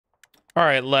All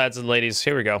right, lads and ladies,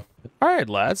 here we go. All right,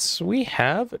 lads, we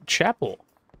have Chapel.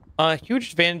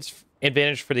 Huge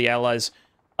advantage for the Allies.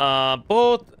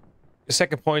 Both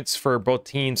second points for both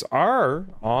teams are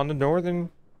on the northern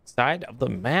side of the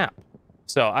map.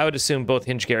 So I would assume both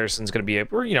hinge garrisons going to be,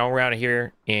 around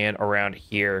here and around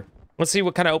here. Let's see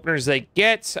what kind of openers they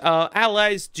get.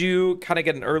 Allies do kind of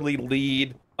get an early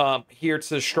lead here to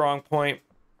the strong point.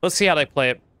 Let's see how they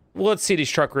play it. Let's see these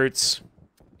truck routes.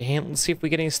 And let's see if we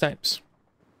get any snipes.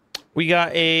 We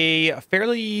got a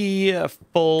fairly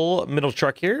full middle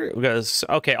truck here. Because,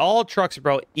 okay, all trucks are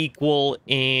about equal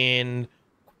in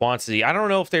quantity. I don't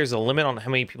know if there's a limit on how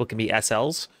many people can be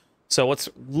SLs. So what's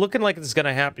looking like it's going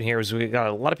to happen here is we got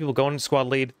a lot of people going to squad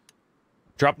lead,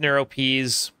 dropping their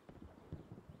OPs.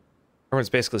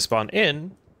 Everyone's basically spawned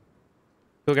in.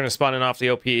 We're going to spawn in off the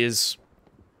OPs,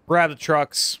 grab the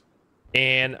trucks,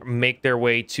 and make their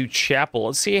way to Chapel.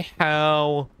 Let's see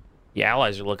how the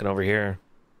Allies are looking over here.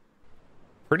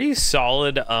 Pretty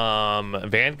solid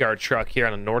Vanguard truck here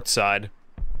on the north side.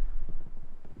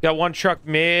 Got one truck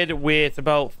mid with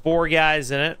about 4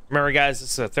 guys in it. Remember, guys,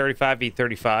 it's a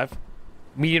 35v35.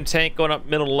 Medium tank going up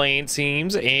middle lane,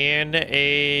 seems, and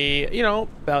a,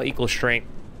 about equal strength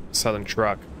southern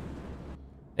truck.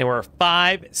 And we're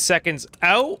 5 seconds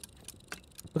out.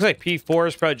 Looks like P4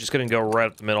 is probably just going to go right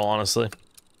up the middle, honestly.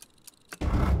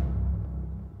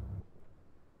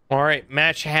 All right,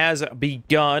 match has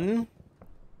begun.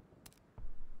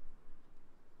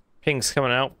 Ping's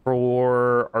coming out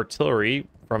for artillery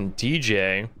from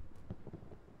DJ.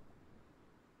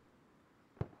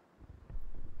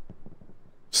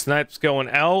 Snipes going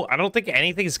out. I don't think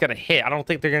anything's going to hit. I don't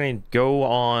think they're going to go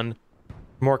on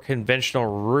more conventional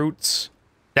routes.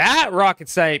 That rocket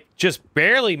snipe just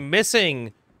barely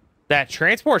missing that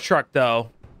transport truck,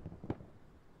 though.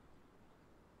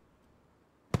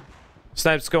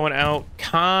 Snipes going out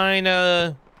kind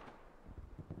of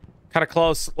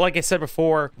close. Like I said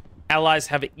before, Allies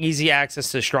have easy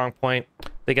access to the strong point.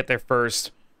 They get there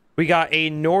first. We got a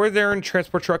northern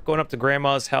transport truck going up to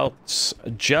Grandma's house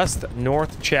just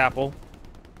north of Chapel.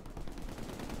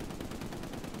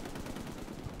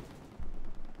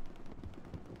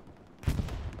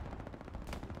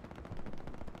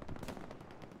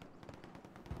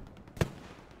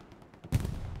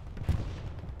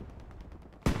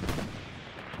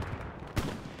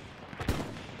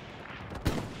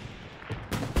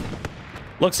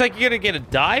 Looks like you're going to get a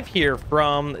dive here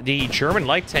from the German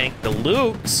light tank, the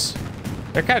Lukes.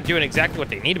 They're kind of doing exactly what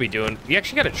they need to be doing. You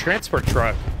actually got a transport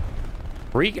truck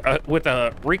with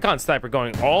a recon sniper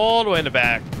going all the way in the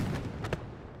back.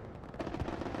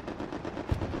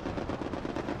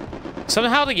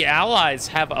 Somehow the Allies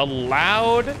have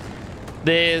allowed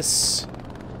this...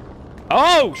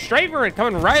 Oh, Straver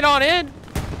coming right on in.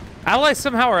 Allies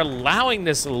somehow are allowing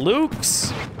this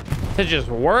Lukes to just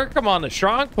work them on the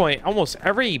strong point. Almost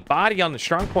every body on the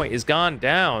strong point is gone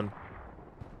down.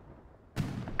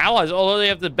 Allies, although they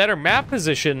have the better map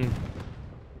position,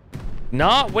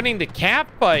 not winning the cap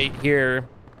fight here.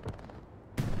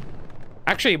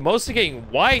 Actually, mostly getting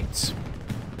wiped.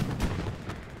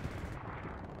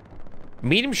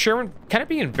 Medium Sherman kind of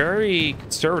being very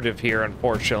conservative here,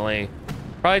 unfortunately.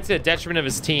 Probably to the detriment of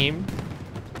his team.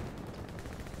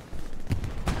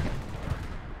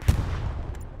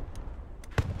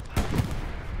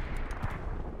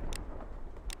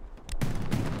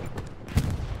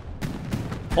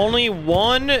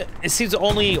 It seems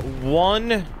only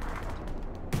one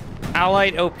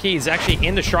Allied OP is actually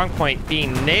in the strong point,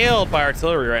 being nailed by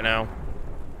artillery right now.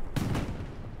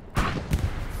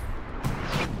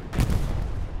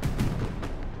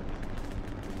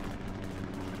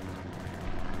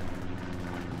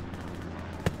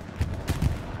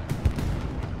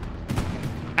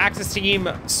 Axis team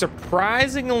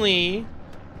surprisingly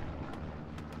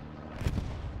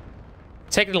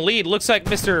taking the lead. Looks like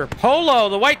Mr. Polo,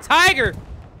 the White Tiger,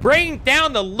 bringing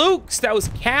down the Lukes that was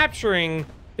capturing,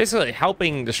 basically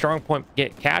helping the strong point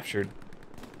get captured.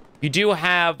 You do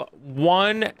have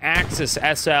one Axis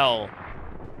SL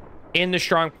in the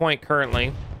strong point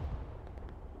currently.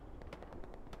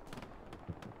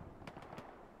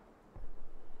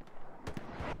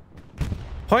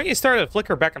 Point you started to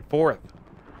flicker back and forth.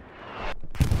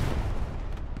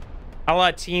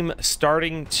 Allied team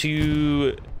starting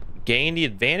to gain the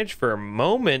advantage for a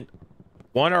moment.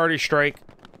 One artillery strike,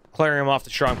 clearing him off the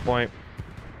strong point.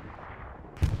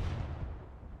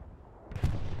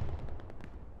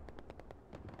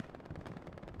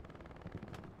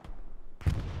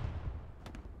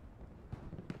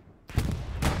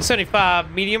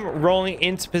 .75 medium rolling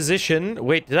into position.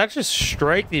 Wait, did that just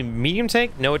strike the medium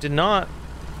tank? No, it did not.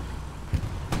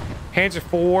 Panzer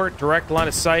IV, direct line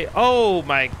of sight. Oh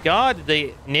my god, did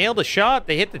they nail the shot?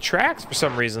 They hit the tracks for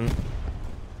some reason.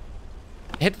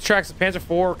 Hit the tracks of Panzer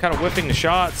IV, kind of whipping the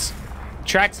shots.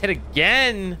 Tracks hit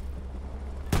again.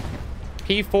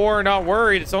 P4 not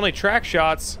worried, it's only track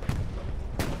shots.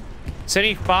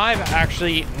 75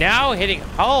 actually now hitting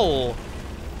hull.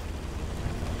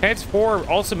 Panzer IV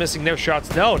also missing their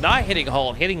shots. No, not hitting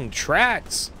hull, hitting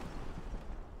tracks.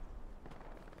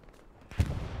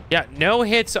 Yeah, no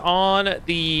hits on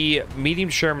the medium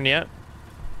Sherman yet.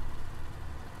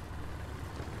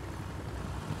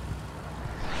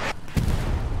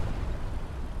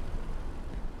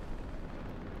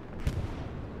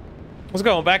 Let's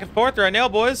go back and forth right now,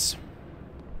 boys.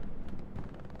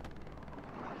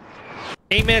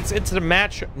 8 minutes into the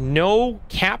match, no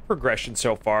cap progression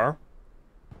so far.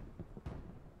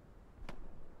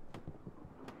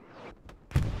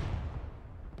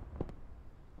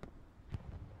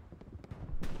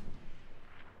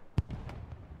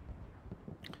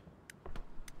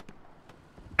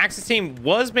 Axis team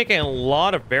was making a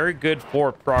lot of very good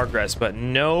forward progress, but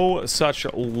no such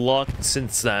luck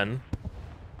since then.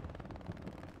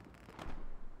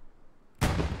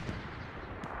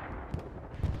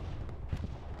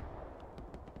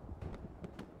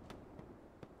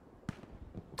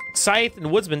 Scythe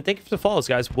and Woodsman, thank you for the follows,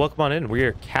 guys. Welcome on in. We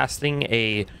are casting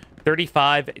a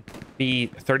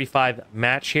 35v35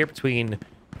 match here between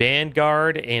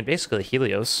Vanguard and basically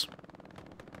Helios.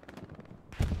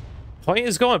 Point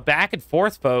is going back and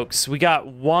forth, folks. We got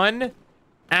one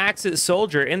Axis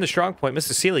soldier in the strong point,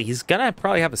 Mr. Seeley. He's gonna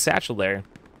probably have a satchel there.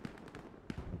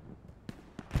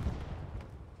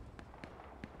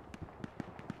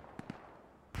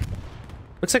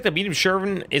 Looks like the medium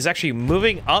Sherman is actually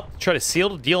moving up to try to seal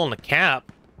the deal on the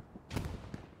cap.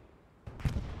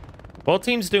 Both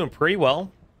teams doing pretty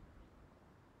well.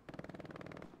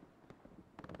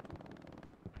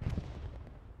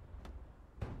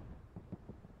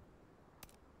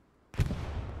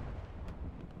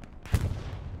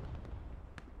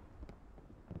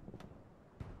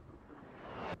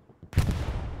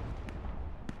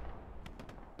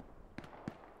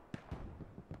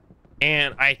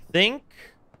 And I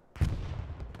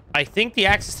think the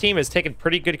Axis team has taken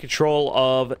pretty good control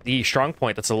of the strong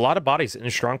point. That's a lot of bodies in the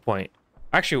strong point.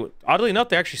 Actually, oddly enough,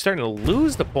 they're actually starting to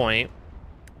lose the point.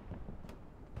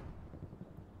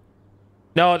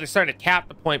 No, they're starting to cap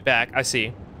the point back. I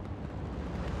see.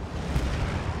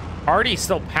 Already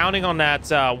still pounding on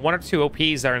that 1 or 2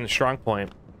 OPs that are in the strong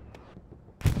point.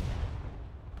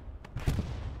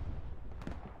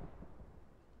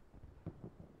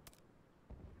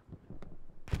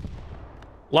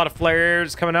 A lot of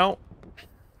flares coming out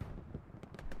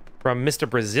from Mr.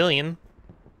 Brazilian.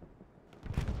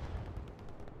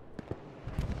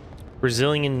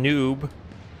 Brazilian noob.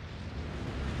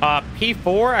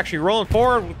 P4 actually rolling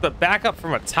forward with the backup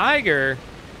from a Tiger.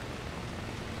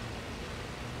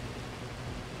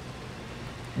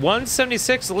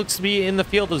 176 looks to be in the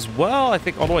field as well. I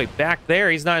think all the way back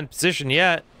there. He's not in position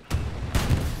yet.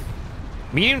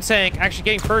 Medium tank actually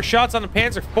getting first shots on the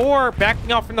Panzer IV,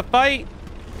 backing off from the fight.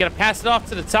 Gonna pass it off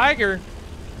to the Tiger.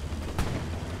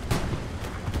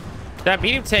 That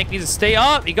medium tank needs to stay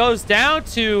up. He goes down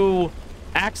to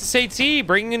Axis AT,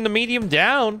 bringing the medium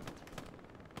down.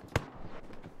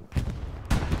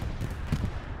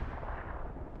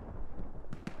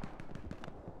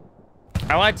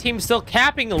 Allied team still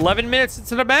capping 11 minutes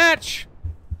into the match.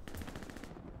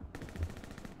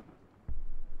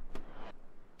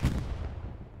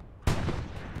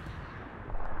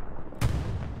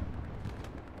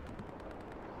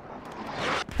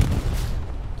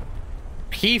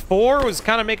 P4 was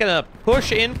kind of making a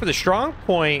push in for the strong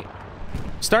point.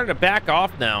 Starting to back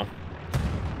off now.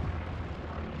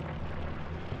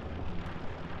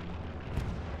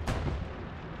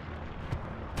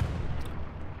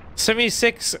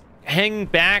 '76 hanging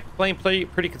back, playing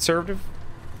pretty conservative.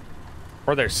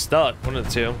 Or they're stuck, one of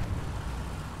the two.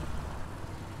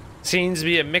 Seems to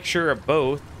be a mixture of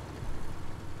both.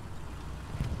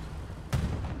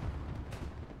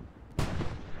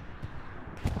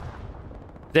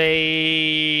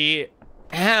 They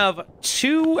have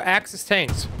 2 Axis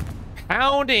tanks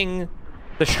pounding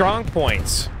the strong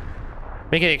points,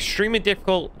 making it extremely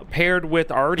difficult paired with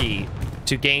Artie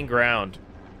to gain ground.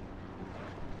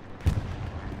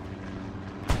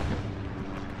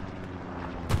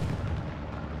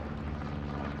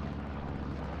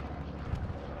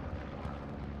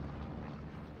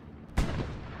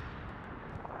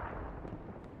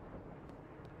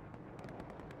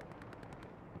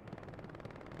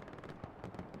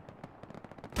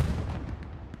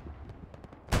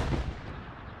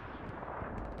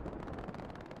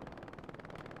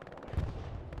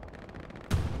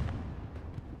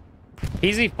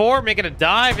 Easy 4 making a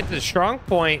dive into the strong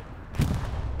point.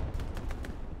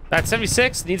 That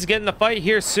 76 needs to get in the fight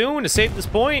here soon to save this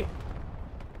point.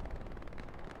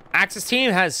 Axis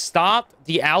team has stopped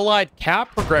the allied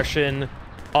cap progression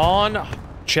on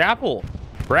Chapel.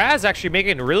 Braz actually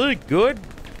making really good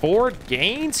forward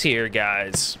gains here,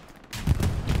 guys.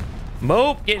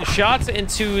 Mope getting shots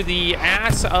into the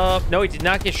ass of... No, he did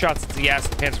not get shots into the ass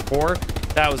of the Panzer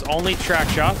IV. That was only track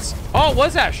shots. Oh, it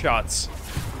was ass shots.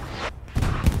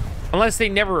 Unless they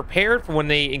never repaired from when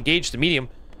they engaged the medium.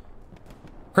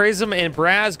 Prism and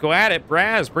Braz go at it.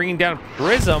 Braz bringing down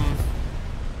Prism.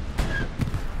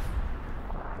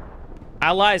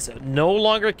 Allies no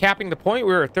longer capping the point.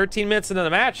 We were 13 minutes into the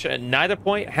match, and neither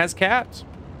point has capped.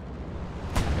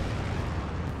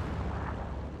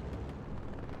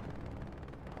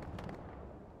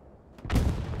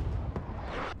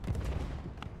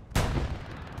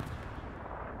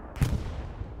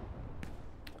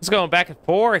 It's going back and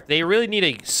forth. They really need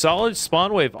a solid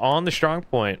spawn wave on the strong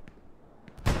point.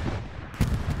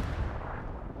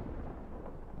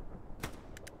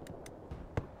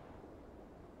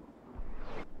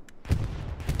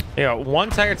 Yeah, one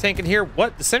Tiger tank in here.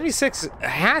 What? The 76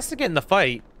 has to get in the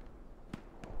fight.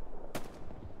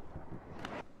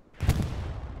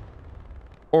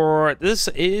 Or this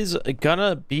is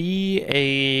gonna be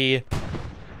a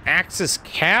Axis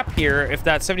cap here if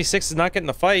that 76 is not getting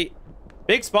the fight.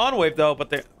 Big spawn wave though,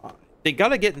 but they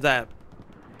gotta get in that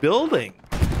building.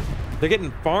 They're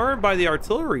getting farmed by the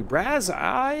artillery. Braz,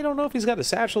 I don't know if he's got a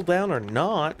satchel down or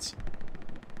not.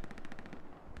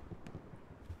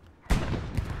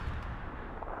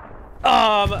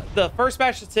 The first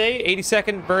match today,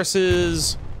 82nd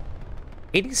versus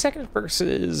the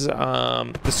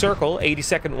Circle,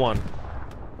 82nd won.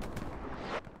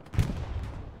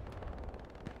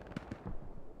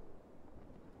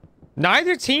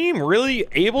 Neither team really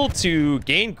able to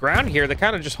gain ground here. They're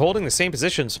kind of just holding the same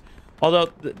positions.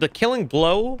 Although the killing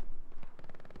blow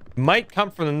might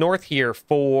come from the north here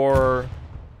for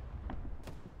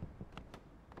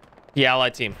the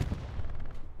Allied team.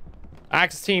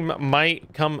 Axis team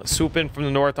might come swooping from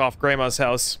the north off Grandma's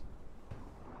house.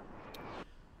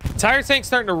 Tiger tank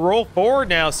starting to roll forward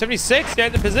now. 76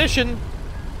 getting the position.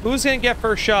 Who's going to get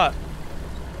first shot?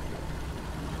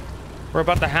 We're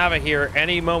about to have it here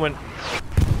any moment.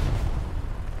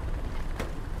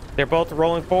 They're both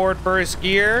rolling forward first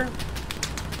gear.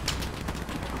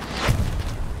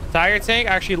 Tiger tank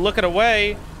actually looking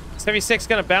away. 76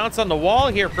 going to bounce on the wall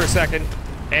here for a second.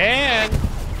 And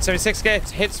 76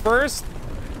 gets hits first.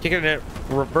 Kicking it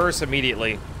reverse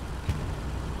immediately.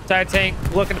 Tiger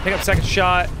tank looking to pick up second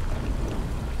shot.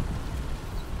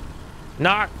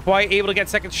 Not quite able to get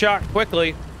second shot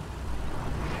quickly.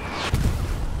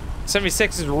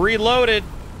 76 is reloaded.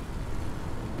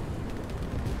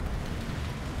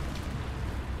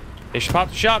 They should pop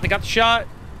the shot. They got the shot.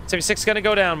 76 is going to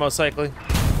go down, most likely.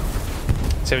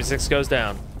 76 goes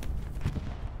down.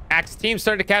 Axis team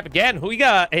starting to cap again. We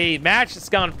got a match that's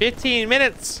gone 15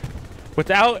 minutes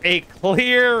without a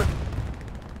clear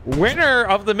winner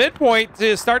of the midpoint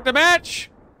to start the match.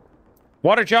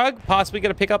 Water Jug possibly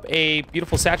going to pick up a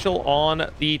beautiful satchel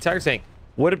on the Tiger tank.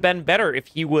 Would have been better if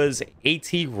he was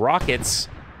AT Rockets.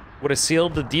 Would have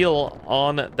sealed the deal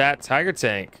on that Tiger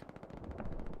tank.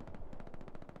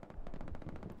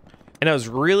 And it was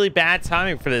really bad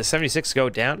timing for the 76 to go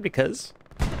down because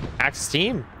Axis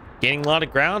team gaining a lot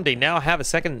of ground. They now have a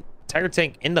second Tiger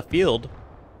tank in the field.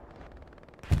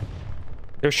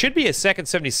 There should be a second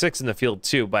 76 in the field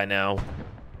too by now.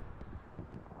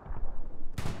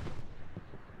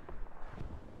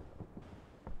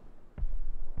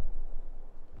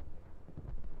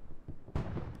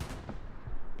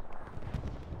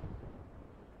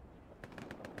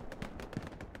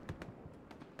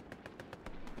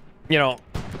 You know,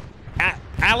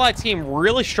 Allied team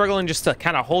really struggling just to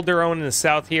kind of hold their own in the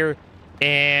south here,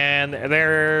 and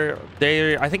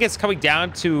I think it's coming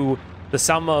down to the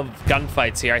sum of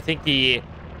gunfights here. I think the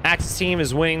Axis team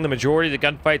is winning the majority of the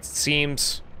gunfights, it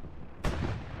seems.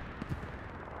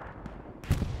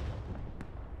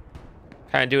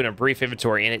 Kind of doing a brief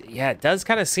inventory, and it does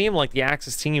kind of seem like the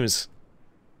Axis team's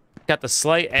got the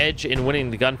slight edge in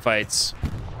winning the gunfights.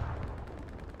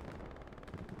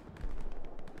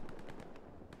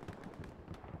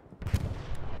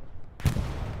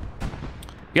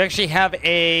 You actually have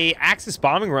a Axis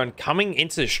bombing run coming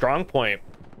into the strong point.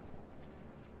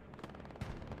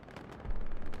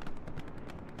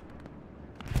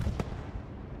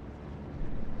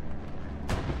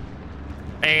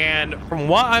 And from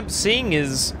what I'm seeing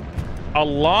is a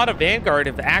lot of Vanguard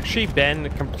have actually been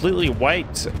completely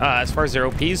wiped as far as their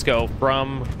OPs go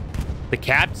from the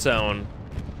cap zone.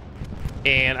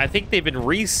 And I think they've been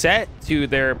reset to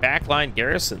their backline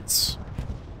garrisons.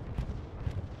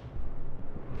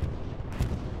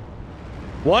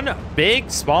 One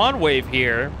big spawn wave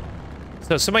here.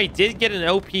 So somebody did get an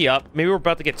OP up. Maybe we're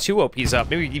about to get 2 OPs up.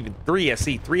 Maybe even 3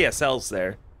 SC, 3 SLs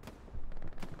there.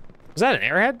 Was that an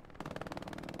airhead?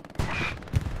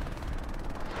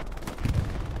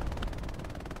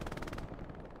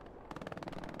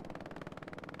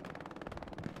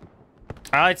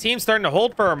 Team's starting to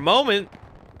hold for a moment,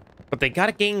 but they got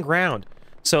to gain ground.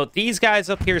 So these guys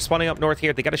up here spawning up north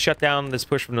here, they got to shut down this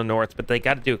push from the north, but they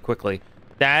got to do it quickly.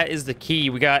 That is the key.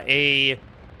 We got a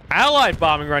allied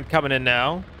bombing run coming in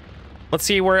now. Let's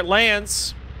see where it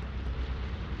lands.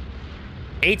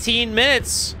 18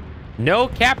 minutes. No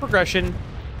cap progression.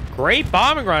 Great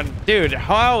bombing run. Dude,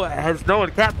 how has no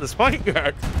one capped this fight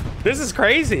yet? This is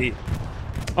crazy.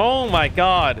 Oh my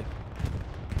god.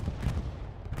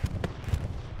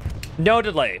 No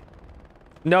delay.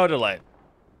 No delay.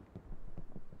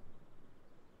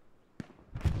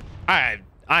 I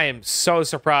am so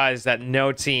surprised that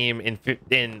no team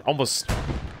in almost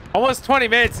 20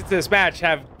 minutes into this match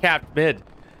have capped mid.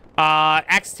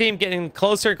 X team getting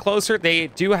closer and closer. They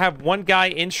do have one guy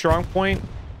in strong point.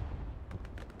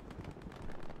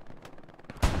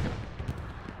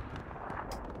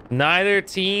 Neither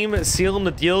team sealing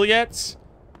the deal yet.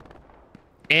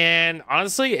 And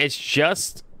honestly, it's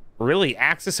just really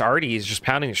Axis already is just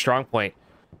pounding a strong point.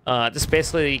 This is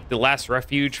basically the last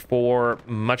refuge for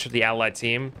much of the allied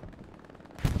team.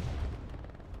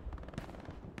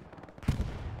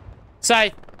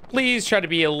 Scythe, please try to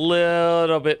be a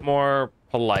little bit more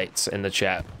polite in the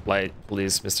chat. Like,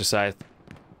 please, Mr. Scythe.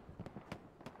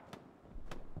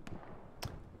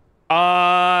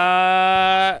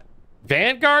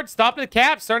 Vanguard stopping the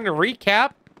cap, starting to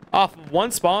recap off of one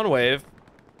spawn wave.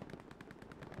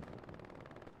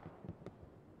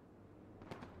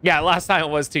 Yeah, last time it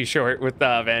was too short with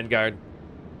Vanguard.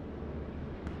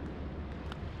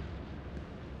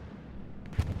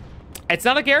 It's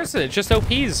not a garrison, it's just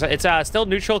OPs. It's still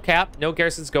neutral cap. No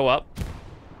garrisons go up.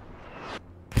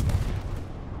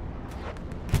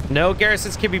 No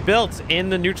garrisons can be built in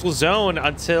the neutral zone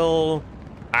until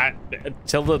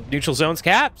the neutral zone's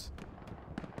capped.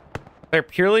 They're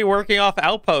purely working off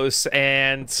outposts,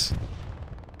 and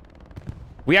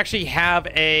we actually have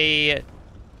a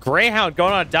Greyhound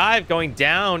going on a dive, going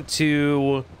down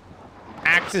to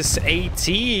Axis AT.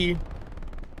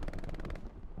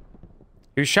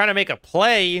 Who's trying to make a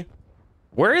play.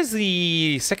 Where is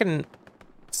the second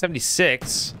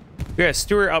 76? We got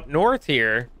Stewart up north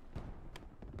here.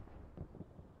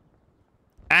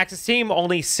 Axis team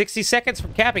only 60 seconds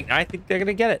from capping. I think they're going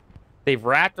to get it. They've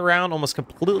wrapped around almost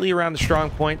completely around the strong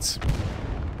points.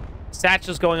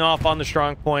 Satchel's going off on the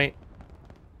strong point.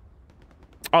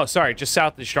 Oh, sorry, just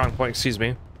south of the strong point, excuse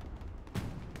me.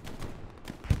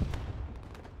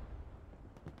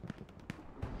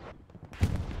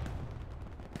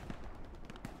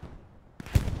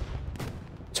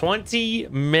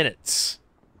 $20 minutes.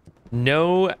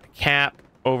 No cap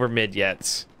over mid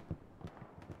yet.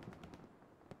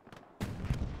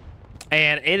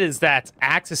 And it is that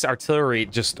Axis artillery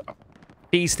just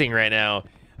feasting right now.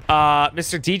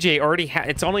 Mr. DJ already has,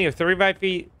 it's only a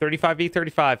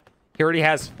 35v35. He already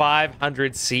has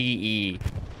 500 CE.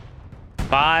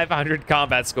 500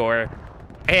 combat score.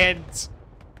 And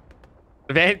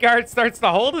Vanguard starts to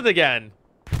hold it again.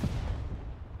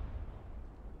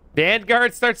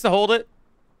 Vanguard starts to hold it.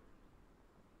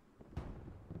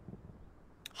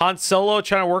 Han Solo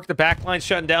trying to work the backline,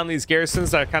 shutting down these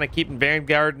garrisons that are kind of keeping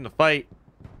Vanguard in the fight.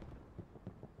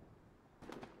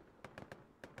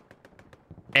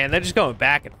 And they're just going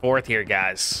back and forth here,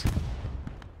 guys.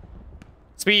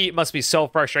 It must be so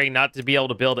frustrating not to be able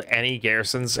to build any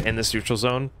garrisons in this neutral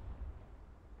zone.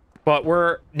 But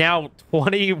we're now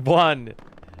 21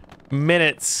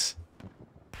 minutes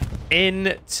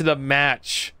into the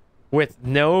match with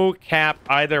no cap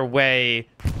either way.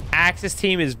 Axis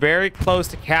team is very close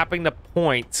to capping the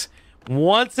point.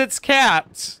 Once it's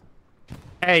capped,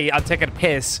 A, I'm taking a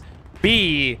piss.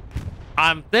 B,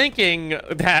 I'm thinking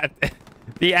that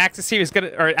the Axis team is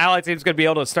gonna, or Allied team is gonna be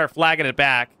able to start flagging it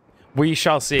back. We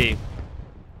shall see.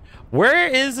 Where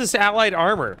is this Allied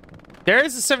armor? There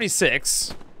is a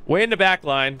 76, way in the back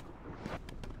line.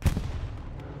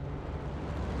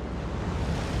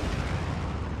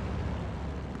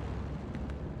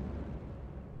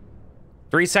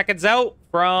 Three seconds out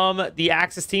from the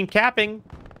Axis team capping.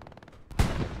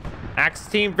 Axis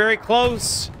team very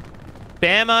close.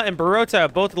 Bama and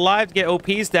Barota both alive to get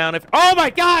OPs down. Oh my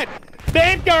god!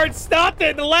 Vanguard stopped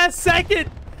it in the last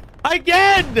second!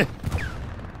 Again!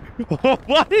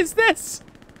 What is this?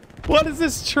 What is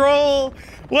this troll?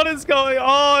 What is going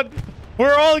on?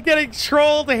 We're all getting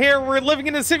trolled here. We're living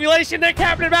in a simulation. They're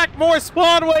capping back more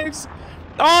spawn waves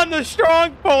on the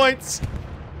strong points.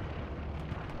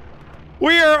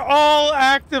 We are all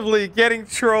actively getting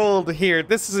trolled here.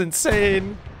 This is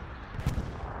insane.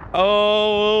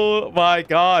 Oh my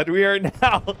god. We are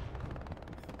now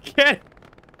getting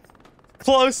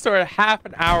close to a half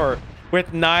an hour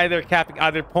with neither capping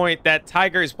either point. That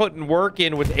Tiger is putting work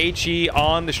in with HE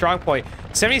on the strong point.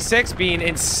 76 being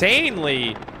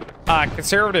insanely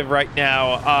conservative right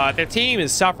now. Their team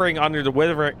is suffering under the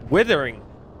withering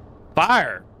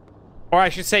fire. Or I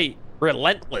should say,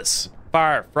 relentless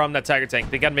fire from that Tiger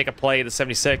tank. They got to make a play, the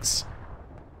 76.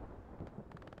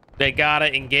 They got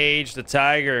to engage the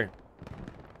Tiger.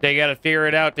 They got to figure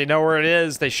it out. They know where it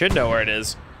is. They should know where it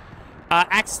is.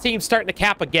 Axis team starting to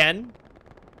cap again.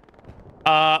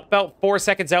 About 4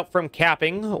 seconds out from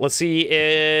capping. Let's see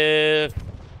if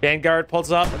Vanguard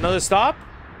pulls up another stop.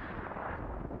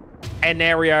 And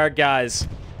there we are, guys.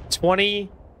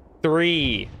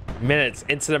 23 minutes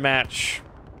into the match.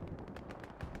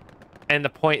 And the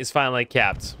point is finally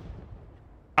capped.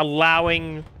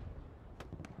 Allowing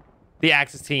the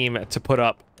Axis team to put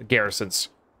up garrisons.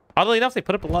 Oddly enough, they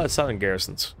put up a lot of southern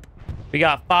garrisons. We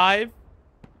got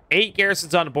 8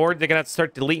 garrisons on the board. They're going to have to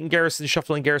start deleting garrisons,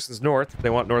 shuffling garrisons north. They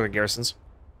want northern garrisons.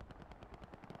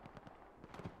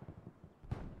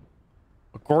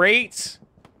 Great.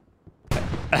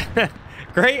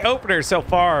 Great opener so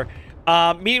far.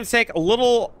 Medium tank a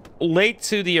little late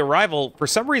to the arrival. For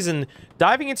some reason,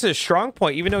 diving into the strong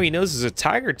point, even though he knows there's a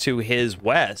Tiger to his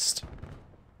west.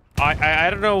 I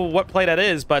don't know what play that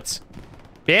is, but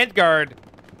Vanguard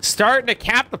starting to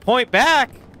cap the point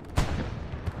back.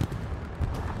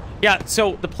 Yeah,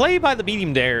 so the play by the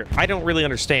medium there, I don't really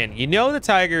understand. You know the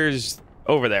Tiger's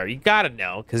over there. You gotta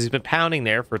know, because he's been pounding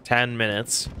there for 10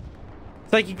 minutes.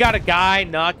 It's like you got a guy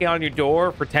knocking on your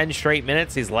door for 10 straight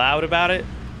minutes. He's loud about it.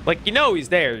 Like, you know he's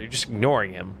there. You're just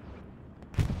ignoring him.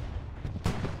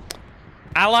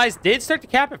 Allies did start to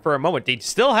cap it for a moment. They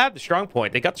still have the strong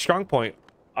point. They got the strong point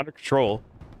under control.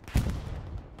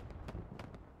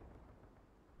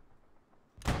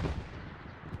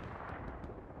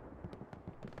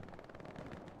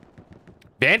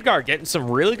 Vanguard getting some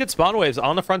really good spawn waves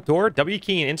on the front door. W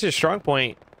keying into the strong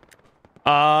point.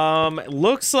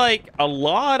 Looks like a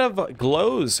lot of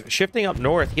glows shifting up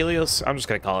north. Helios, I'm just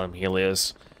gonna call him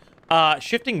Helios.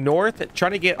 Shifting north,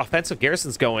 trying to get offensive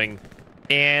garrisons going.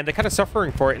 And they're kind of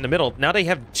suffering for it in the middle. Now they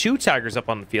have 2 Tigers up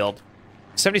on the field.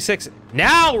 76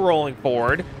 now rolling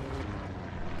forward.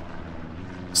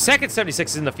 Second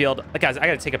 76 is in the field. Guys, I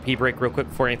gotta take a pee break real quick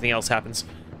before anything else happens.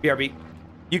 BRB,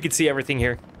 you can see everything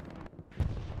here.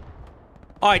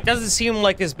 All right, doesn't seem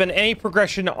like there's been any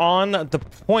progression on the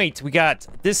point. We got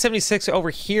this 76 over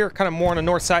here, kind of more on the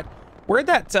north side. Where'd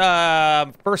that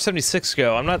first 76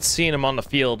 go? I'm not seeing him on the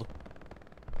field.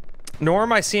 Nor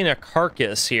am I seeing a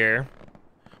carcass here.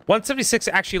 176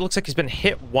 actually looks like he's been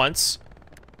hit once.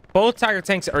 Both Tiger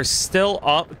tanks are still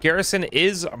up. Garrison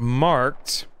is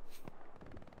marked.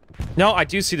 No, I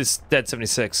do see this dead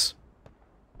 76.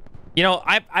 You know,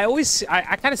 I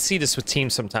kind of see this with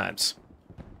teams sometimes.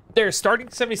 Their starting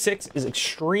 76 is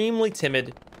extremely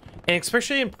timid, and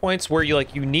especially in points where you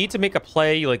need to make a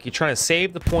play, you're trying to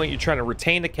save the point, you're trying to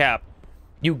retain the cap.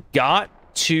 You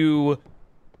gotta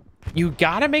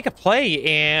make a play,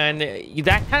 and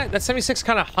that 76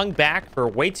 kind of hung back for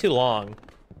way too long,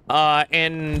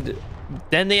 and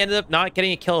then they ended up not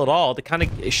getting a kill at all. They kind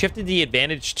of shifted the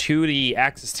advantage to the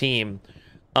Axis team.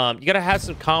 You gotta have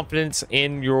some confidence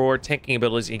in your tanking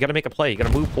abilities. You gotta make a play. You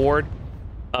gotta move forward.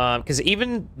 Because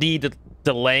even the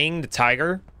delaying the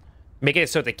Tiger, making it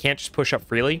so that they can't just push up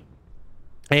freely,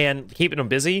 and keeping them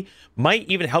busy might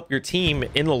even help your team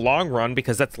in the long run,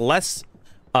 because that's less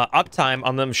uptime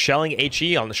on them shelling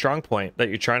HE on the strong point that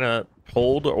you're trying to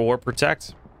hold or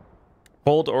protect,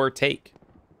 hold or take.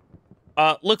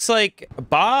 Looks like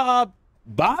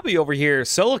Bobby over here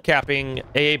solo capping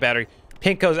AA battery.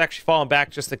 Pinko's actually falling back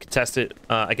just to contest it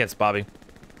against Bobby.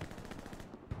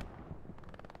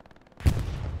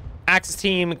 Axis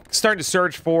team starting to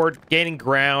surge forward, gaining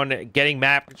ground, getting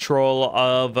map control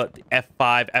of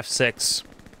F5, F6.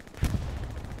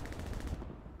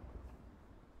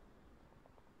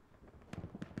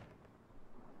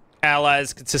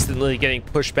 Allies consistently getting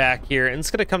pushed back here, and it's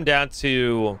going to come down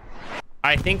to,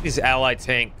 I think, these allied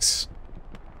tanks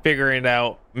figuring it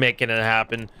out, making it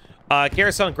happen.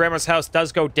 Garrison on Grandma's house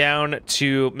does go down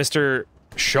to Mr.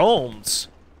 Sholmes.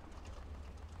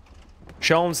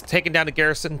 Sholmes taking down the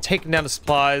garrison, taking down the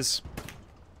supplies.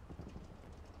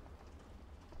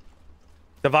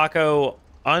 Devako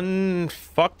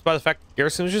unfucked by the fact that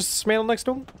Garrison was just dismantled next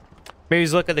to him. Maybe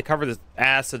he's looking to cover the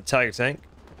ass of the Tiger tank.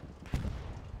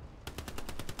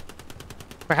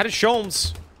 But how did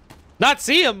Sholmes not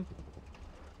see him?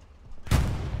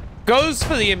 Goes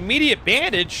for the immediate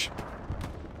bandage.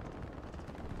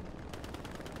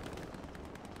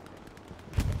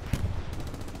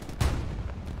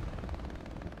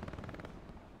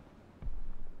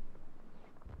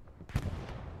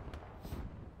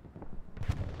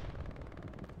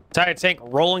 Tiger tank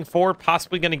rolling forward,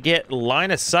 possibly going to get line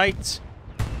of sight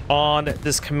on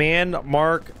this command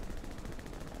mark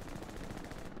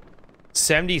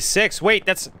 76. Wait,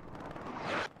 that's...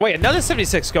 Wait, another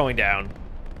 76 going down.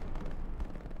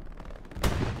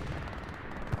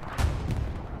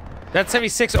 That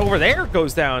 76 over there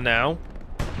goes down now.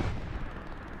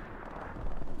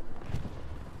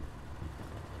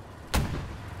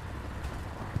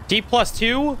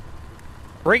 D+2.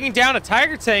 Bringing down a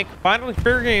Tiger tank, finally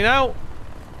figuring it out.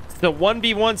 It's the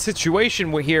 1v1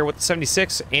 situation we're here with the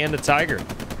 76 and the Tiger.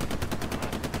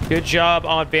 Good job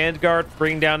on Vanguard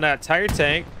bringing down that Tiger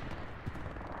tank.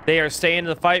 They are staying in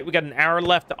the fight. We got an hour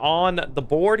left on the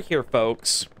board here,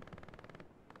 folks.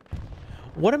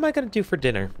 What am I going to do for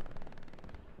dinner?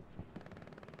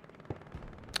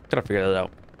 Gotta figure that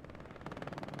out.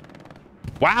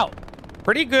 Wow.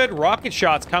 Pretty good rocket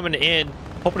shots coming in.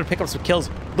 Hoping to pick up some kills.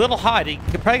 Little high. They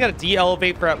probably got to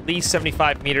de-elevate for at least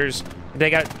 75 meters.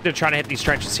 They're trying to hit these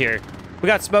trenches here. We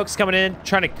got smokes coming in,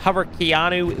 trying to cover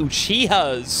Keanu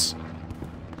Uchiha's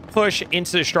push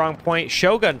into the strong point.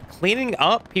 Shogun cleaning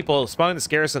up people spawning this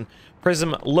garrison.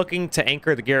 Prism looking to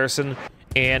anchor the garrison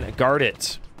and guard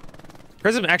it.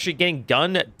 Prism actually getting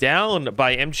gunned down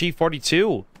by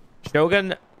MG42.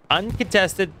 Shogun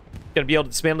uncontested. Going to be able to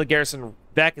dismantle the garrison.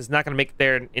 Beck is not going to make it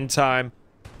there in time.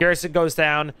 Garrison goes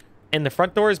down, and the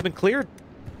front door has been cleared.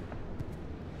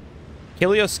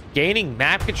 Helios gaining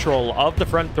map control of the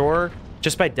front door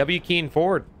just by W keying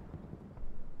forward.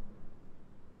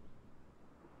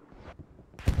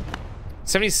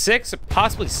 76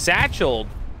 possibly satcheled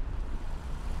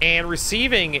and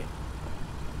receiving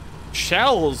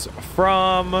shells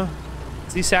from...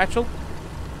 Is he satcheled?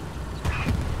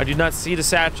 I do not see the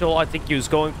satchel. I think he was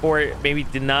going for it. Maybe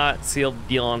did not seal the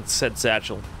deal on said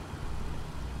satchel.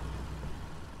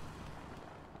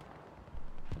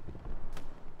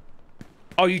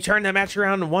 Oh, you turned that match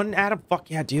around in one, Adam?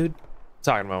 Fuck yeah, dude.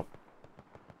 What are you talking about?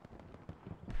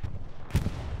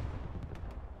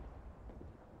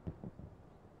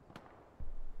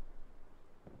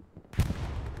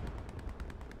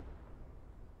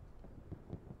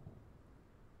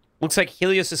 Looks like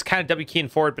Helios is kind of W keying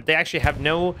forward, but they actually have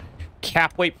no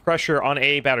cap weight pressure on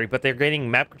AA battery, but they're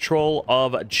gaining map control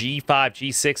of G5,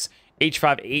 G6,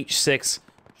 H5, H6,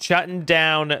 shutting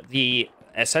down the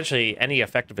essentially any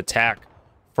effective attack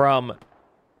from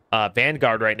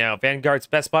Vanguard right now. Vanguard's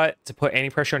best spot to put any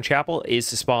pressure on Chapel is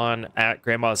to spawn at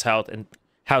Grandma's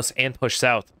house and push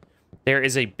south. There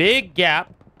is a big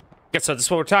gap. So this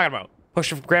is what we're talking about. Push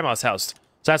from Grandma's house.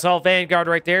 So that's all Vanguard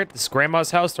right there. This is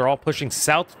Grandma's house. They're all pushing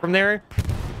south from there.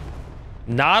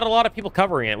 Not a lot of people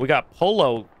covering it. We got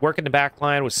Polo working the back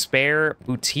line with Spare,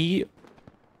 Booty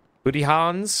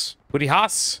Haas,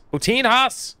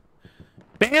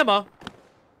 Bama,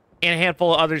 and a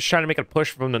handful of others trying to make a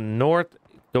push from the north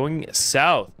going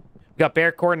south. We got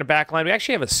Bearcourt in the back line. We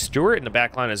actually have a Stewart in the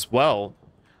back line as well.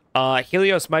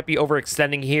 Helios might be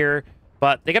overextending here,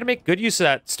 but they got to make good use of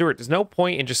that Stewart. There's no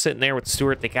point in just sitting there with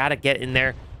Stewart. They got to get in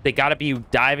there. They got to be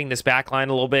diving this back line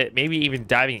a little bit, maybe even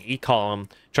diving E-column,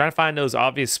 trying to find those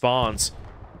obvious spawns.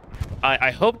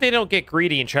 I hope they don't get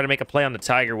greedy and try to make a play on the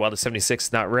Tiger while the 76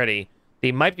 is not ready.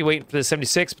 They might be waiting for the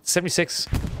 76, but the 76,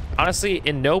 honestly,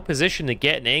 in no position to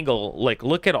get an angle. Like,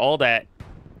 look at all that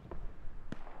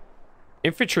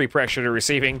infantry pressure they're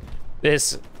receiving.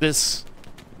 This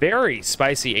very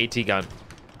spicy AT gun.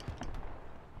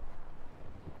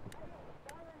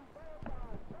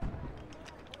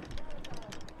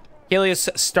 Helios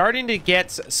starting to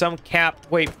get some cap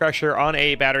weight pressure on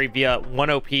a battery via 1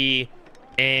 OP,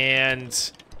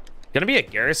 and gonna be a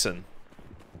garrison.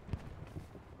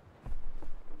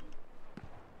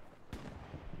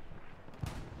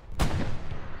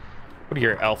 What do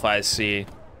your Alpha eyes see?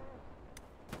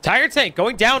 Tiger tank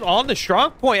going down on the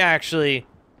strong point, actually.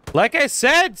 Like I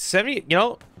said,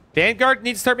 Vanguard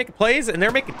needs to start making plays, and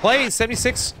they're making plays.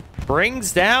 76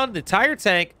 brings down the Tiger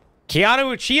tank.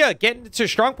 Keanu Uchiha getting to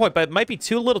strong point, but it might be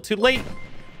too little too late.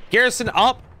 Garrison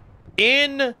up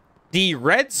in the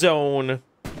red zone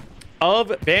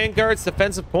of Vanguard's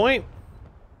defensive point.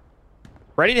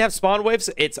 Ready to have spawn waves.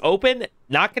 It's open,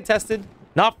 not contested,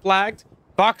 not flagged.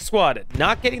 Fox Squad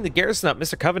not getting the garrison up.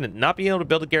 Mr. Covenant not being able to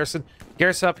build a garrison.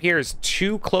 Garrison up here is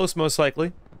too close, most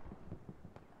likely.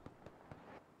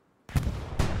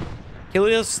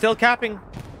 Helios still capping.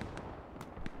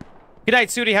 Good night,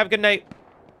 Sudi. Have a good night.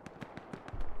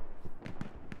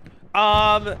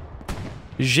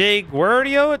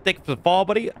 Jaguardio, thank you for the fall,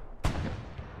 buddy.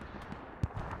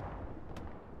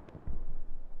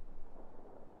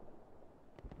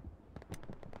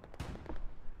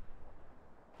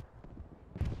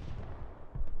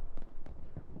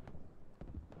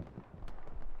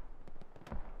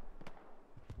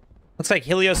 Looks like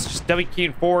Helios just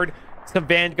W-keying forward. Some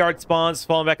Vanguard spawns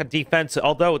falling back on defense.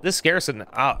 Although this garrison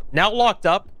now locked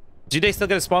up. Do they still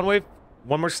get a spawn wave?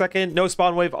 One more second. No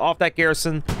spawn wave off that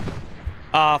garrison.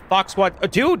 Fox Squad. Oh,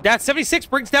 dude, that 76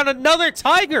 brings down another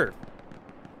Tiger.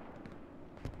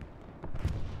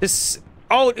 This.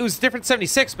 Oh, it was different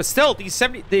 76, but still, these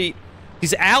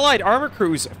allied armor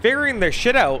crews figuring their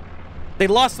shit out. They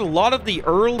lost a lot of the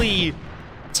early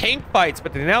tank fights,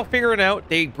 but they're now figuring out.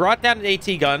 They brought down an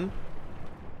AT gun.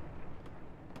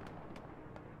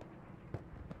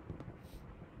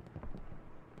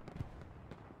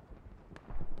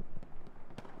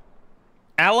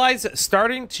 Allies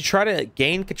starting to try to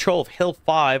gain control of Hill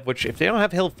 5, which if they don't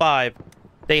have Hill 5,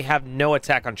 they have no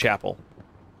attack on Chapel.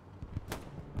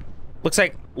 Looks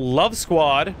like Love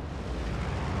Squad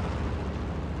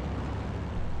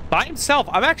by himself.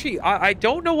 I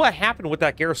don't know what happened with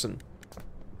that garrison.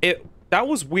 That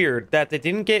was weird that they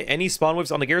didn't get any spawn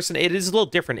waves on the garrison. It is a little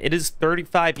different. It is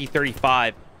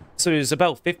 35v35. So there's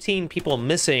about 15 people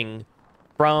missing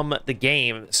from the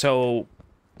game. So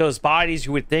those bodies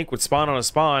you would think would spawn on a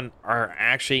spawn are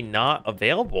actually not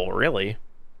available, really.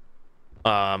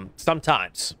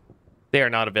 Sometimes they are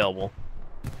not available.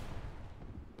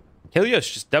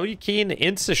 Helios just W-keying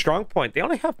into the strong point. They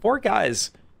only have 4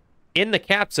 guys in the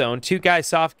cap zone. 2 guys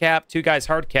soft cap, 2 guys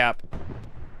hard cap.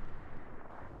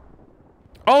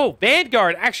 Oh,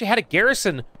 Vanguard actually had a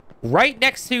garrison right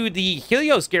next to the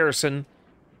Helios garrison.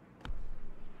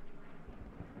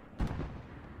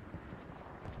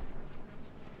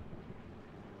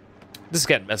 This is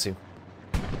getting messy.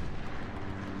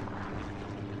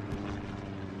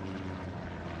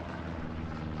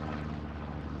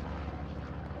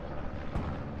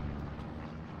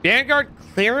 Vanguard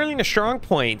clearing the strong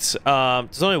points.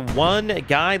 There's only 1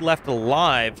 guy left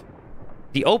alive.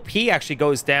 The OP actually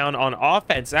goes down on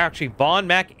offense. Actually, Von,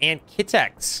 Mac, and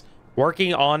Kitex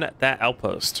working on that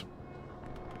outpost.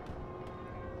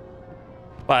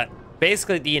 But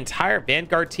basically, the entire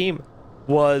Vanguard team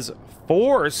was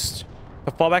forced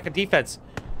to fall back on defense.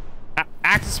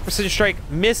 Axis Precision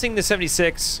Strike missing the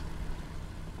 76.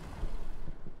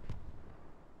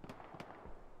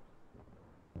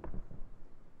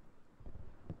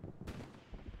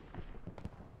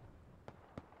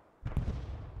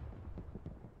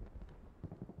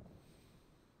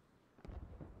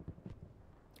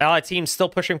 Allied team still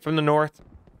pushing from the north.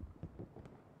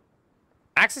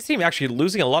 Axis team actually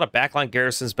losing a lot of backline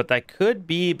garrisons, but that could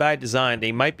be by design.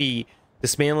 They might be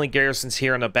dismantling garrisons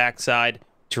here on the backside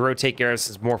to rotate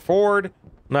garrisons more forward.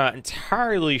 I'm not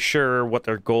entirely sure what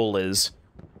their goal is.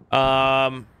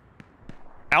 Allies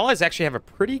actually have a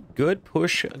pretty good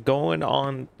push going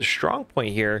on the strong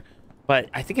point here, but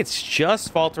I think it's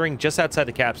just faltering just outside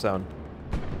the cap zone.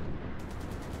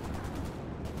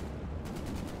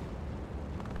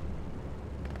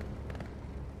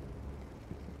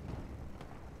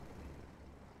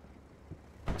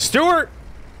 Stewart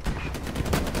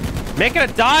making a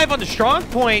dive on the strong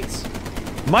points.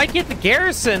 Might get the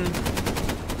garrison.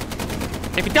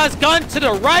 If he does gun to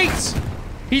the right,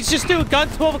 he's just doing gun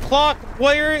 12 o'clock.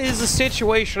 Where is the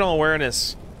situational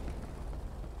awareness?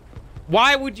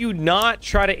 Why would you not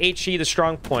try to HE the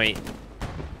strong point?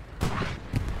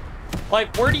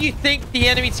 Like, where do you think the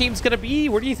enemy team's gonna be?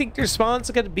 Where do you think their spawns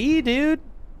are gonna be, dude?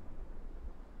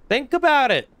 Think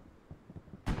about it.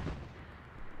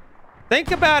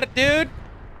 Think about it, dude.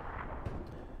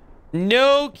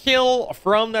 No kill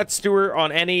from that Stewart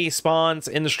on any spawns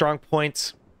in the strong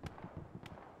points.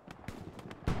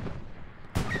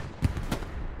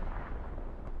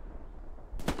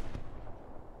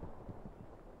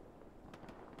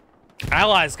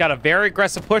 Allies got a very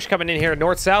aggressive push coming in here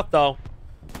north-south, though.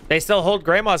 They still hold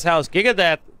Grandma's house. Giga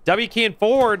that. W-keying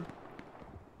forward.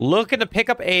 Looking to pick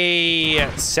up a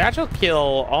satchel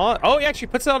kill on... Oh, he actually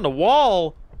puts it on the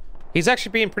wall. He's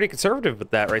actually being pretty conservative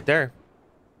with that right there.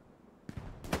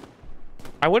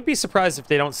 I wouldn't be surprised if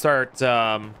they don't start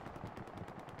capping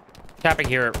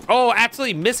here. Oh,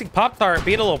 absolutely missing Pop-Tart,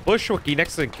 being a little bushwookie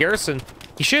next to the garrison.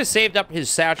 He should have saved up his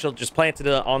satchel, just planted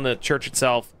it on the church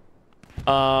itself.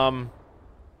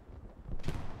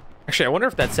 Actually, I wonder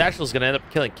if that satchel is going to end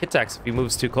up killing Kitax if he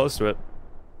moves too close to it.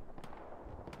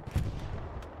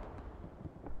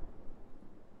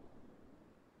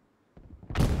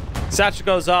 Satchel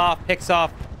goes off, picks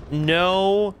off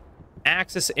no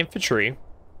Axis infantry.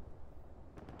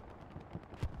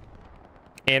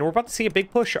 And we're about to see a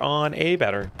big push on a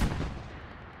battery.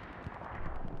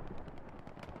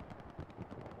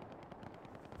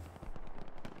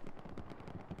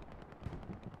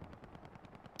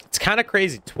 It's kind of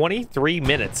crazy. 23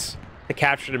 minutes to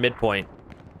capture the midpoint.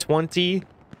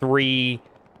 23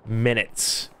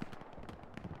 minutes.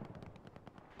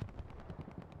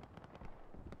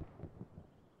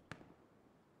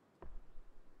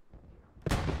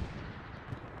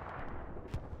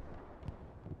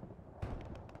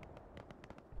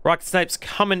 Rocket Snipes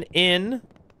coming in.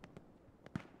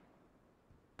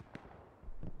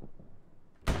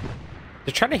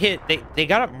 They're trying to hit. They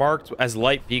got it marked as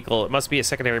light vehicle. It must be a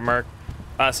secondary mark.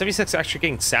 76 actually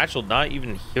getting satcheled, not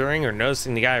even hearing or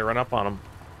noticing the guy run up on him.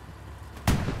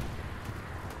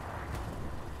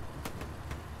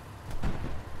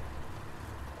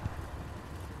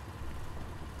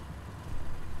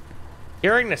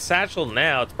 Hearing the satchel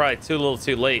now, it's probably a little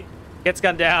too late. Gets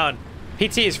gunned down.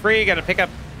 PT is free. Got to pick up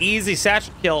easy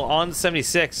satchel kill on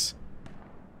 76.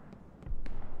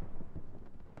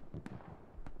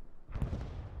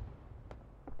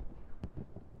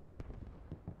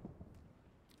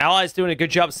 Allies doing a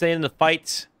good job staying in the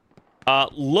fight.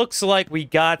 Looks like we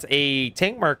got a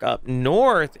tank mark up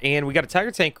north, and we got a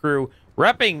Tiger tank crew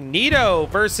repping Nito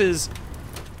versus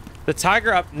the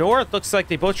Tiger up north. Looks like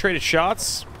they both traded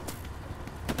shots.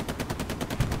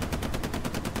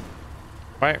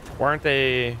 Why aren't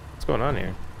they? What's going on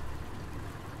here?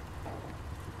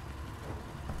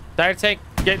 Tiger tank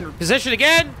getting positioned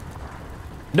again.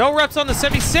 No reps on the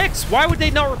 76. Why would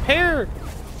they not repair?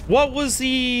 What was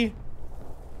the...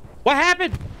 What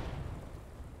happened?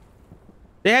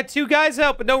 They had two guys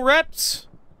out, but no reps.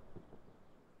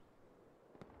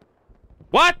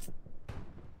 What?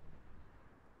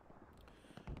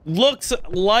 Looks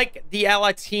like the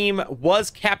Allied team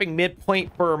was capping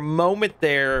midpoint for a moment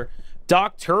there.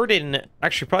 Doc Turden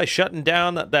actually probably shutting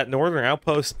down that northern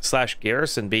outpost slash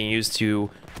garrison being used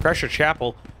to pressure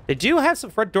Chapel. They do have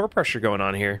some front door pressure going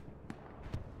on here.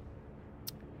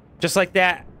 Just like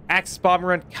that. Axis bomber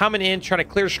run coming in, trying to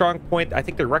clear strong point. I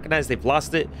think they recognize they've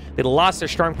lost it. They lost their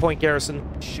strong point garrison.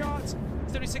 Shots.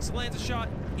 76 lands a shot.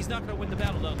 He's not going to win the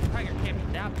battle, though. The Tiger can't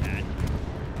be that bad.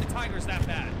 The Tiger's that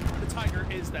bad. The Tiger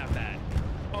is that bad.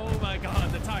 Oh my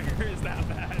god, the Tiger is that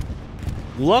bad.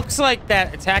 Looks like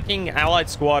that attacking Allied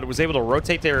squad was able to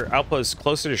rotate their outposts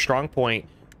closer to strong point.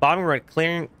 Bombing run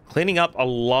cleaning up a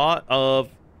lot of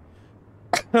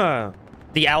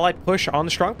the Allied push on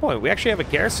the strong point. We actually have a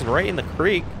garrison right in the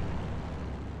creek.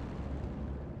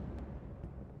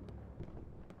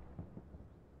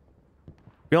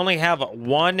 We only have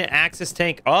one Axis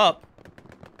tank up.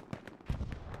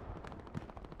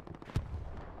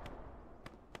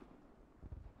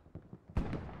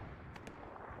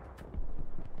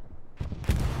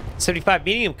 .75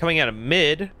 medium coming out of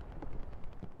mid.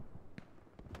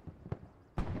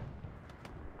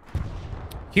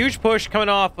 Huge push coming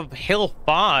off of Hill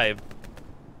 5.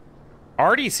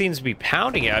 Artie seems to be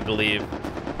pounding it, I believe.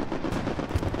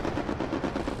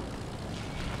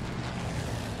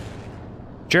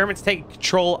 Germans taking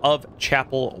control of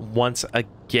Chapel once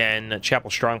again. Chapel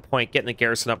strong point, getting the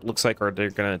garrison up, looks like, or they're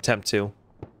going to attempt to.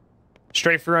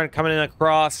 Strafe run coming in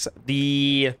across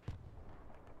the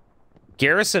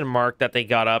garrison mark that they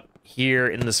got up here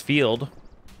in this field.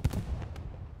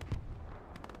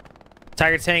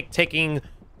 Tiger tank taking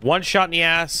one shot in the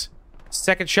ass.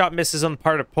 Second shot misses on the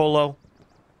part of Polo.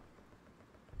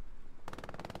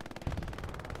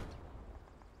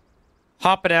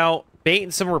 Hopping out,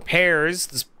 baiting some repairs.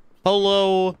 Does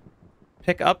Polo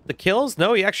pick up the kills?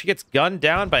 No, he actually gets gunned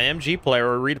down by MG player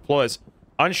or redeploys.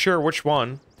 Unsure which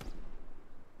one.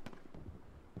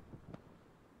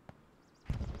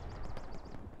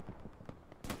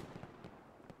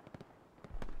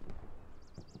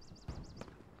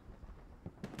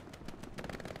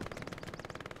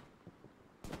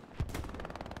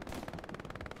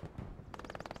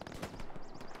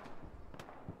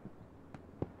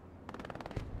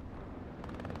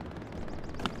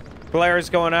 Flares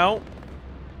going out.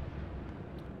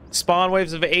 Spawn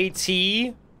waves of AT.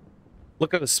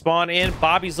 Looking to spawn in.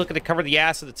 Bobby's looking to cover the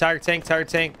ass of the Tiger tank. Tiger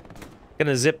tank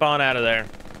gonna zip on out of there.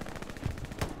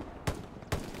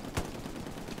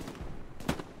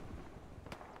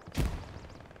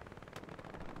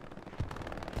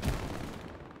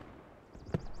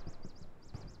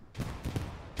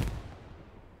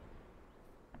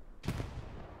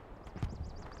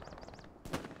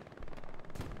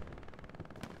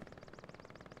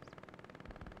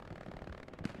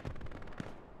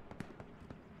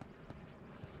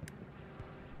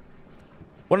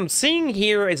 What I'm seeing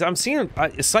here is I'm seeing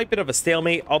a slight bit of a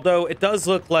stalemate, although it does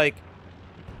look like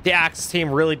the Axis team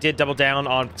really did double down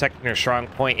on protecting their strong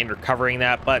point and recovering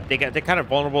that, but they're kind of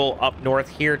vulnerable up north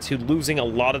here to losing a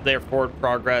lot of their forward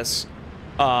progress.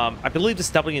 I believe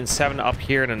this W7 up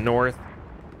here in the north.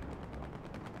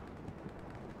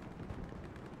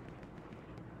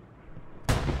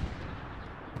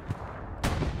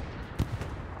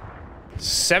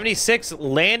 '76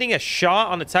 landing a shot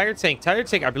on the Tiger tank. Tiger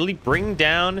tank, I believe, bringing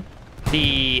down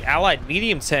the Allied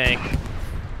medium tank.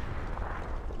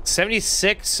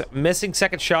 76 missing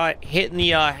second shot, hitting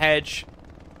the hedge.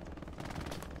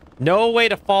 No way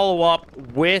to follow up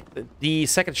with the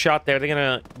second shot there. They're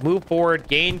gonna move forward,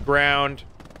 gain ground.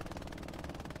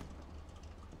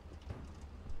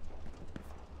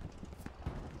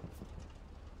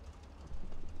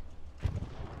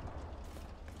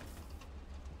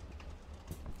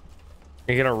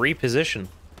 You're gonna reposition.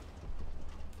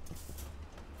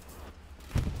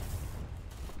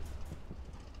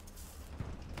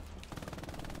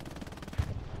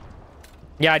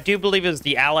 Yeah, I do believe it was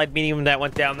the Allied medium that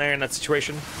went down there in that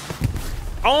situation.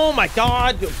 Oh my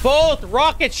god, both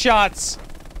rocket shots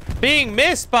being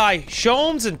missed by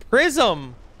Sholmes and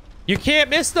Prism. You can't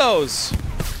miss those.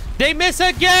 They miss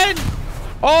again.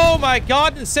 Oh my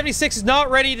god, the 76 is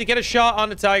not ready to get a shot on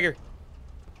the Tiger.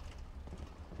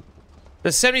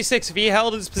 The 76, if he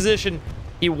held his position,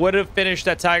 he would have finished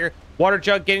that Tiger. Water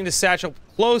Jug getting the satchel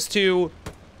close to...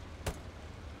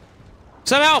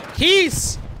 Somehow,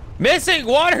 Peace! Missing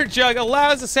Water Jug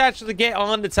allows the satchel to get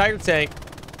on the Tiger tank.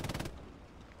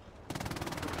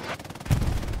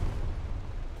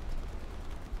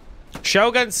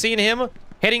 Shogun seeing him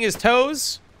hitting his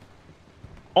toes.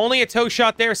 Only a toe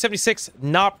shot there. 76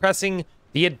 not pressing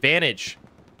the advantage.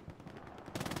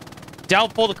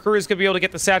 Doubtful the crew is going to be able to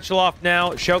get the satchel off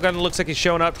now. Shogun looks like he's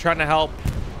showing up, trying to help.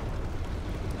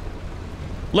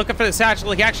 Looking for the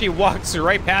satchel. He actually walks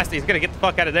right past it. He's going to get the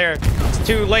fuck out of there. It's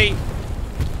too late.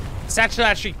 Satchel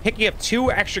actually picking up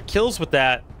 2 extra kills with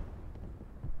that.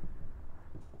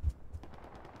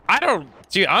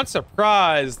 Dude, I'm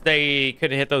surprised they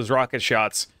couldn't hit those rocket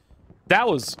shots. That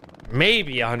was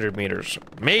maybe 100 meters.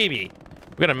 Maybe.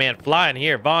 We got a man flying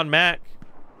here. Von Mack.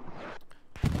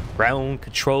 Ground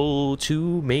control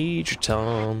to Major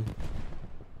Tom.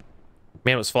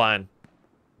 Man was flying.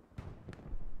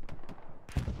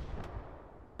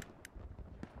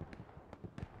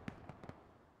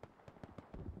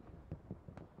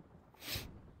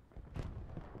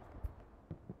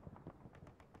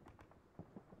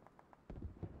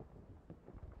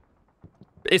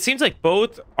 It seems like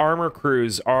both armor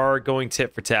crews are going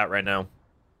tit for tat right now.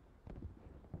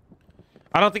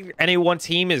 I don't think any one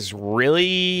team is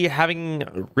really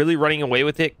running away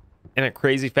with it in a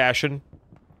crazy fashion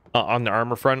on the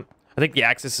armor front. I think the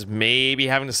Axis is maybe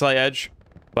having a slight edge,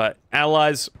 but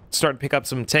Allies starting to pick up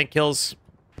some tank kills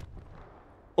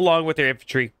along with their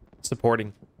infantry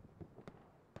supporting.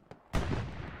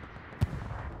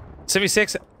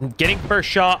 76 getting first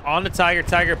shot on the Tiger.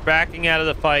 Tiger backing out of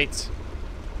the fight.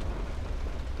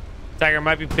 Tiger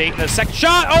might be baiting the second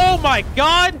shot. Oh my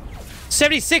god!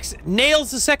 76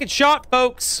 nails the second shot,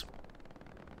 folks.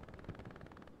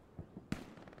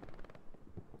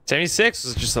 76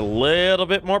 was just a little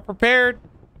bit more prepared.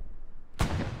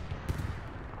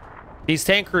 These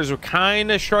tank crews were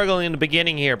kind of struggling in the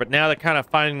beginning here, but now they're kind of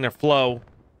finding their flow.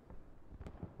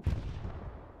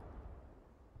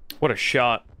 What a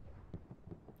shot.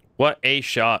 What a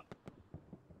shot.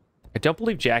 I don't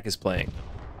believe Jack is playing.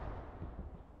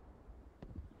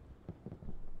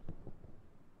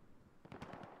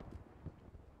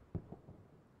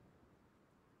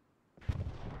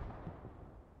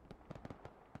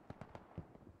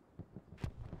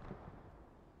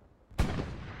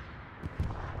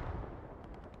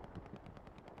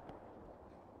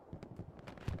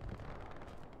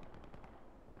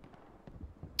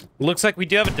 Looks like we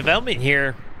do have a development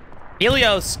here.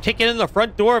 Helios kicking in the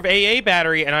front door of AA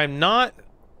battery, and I'm not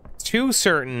too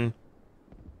certain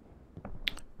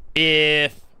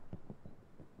if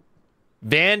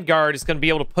Vanguard is going to be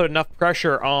able to put enough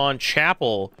pressure on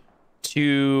Chapel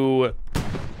to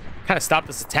kind of stop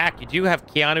this attack. You do have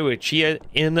Keanu Achia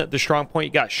in the strong point.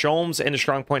 You got Sholmes in the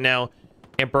strong point now,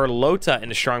 and Berlota in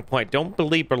the strong point. Don't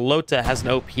believe Berlota has an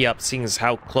OP up, seeing as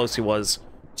how close he was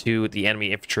to the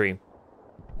enemy infantry.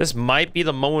 This might be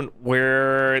the moment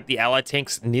where the Allied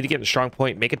tanks need to get in a strong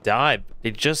point, make a dive.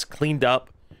 They just cleaned up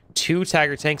 2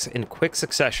 Tiger tanks in quick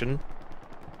succession.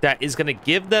 That is going to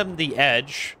give them the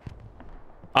edge,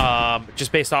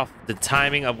 just based off the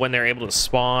timing of when they're able to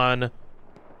spawn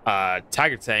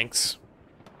Tiger tanks.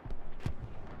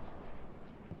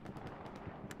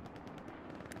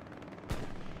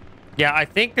 Yeah, I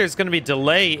think there's going to be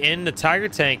delay in the Tiger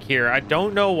tank here. I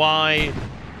don't know why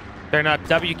they're not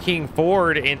W-keying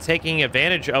forward and taking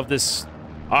advantage of this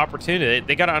opportunity.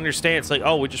 They got to understand, it's like,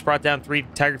 oh, we just brought down 3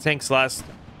 Tiger tanks last,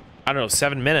 I don't know,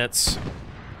 7 minutes.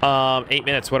 8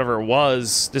 minutes, whatever it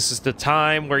was. This is the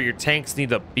time where your tanks need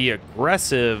to be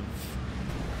aggressive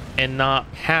and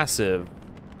not passive.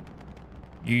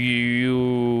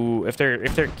 If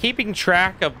they're keeping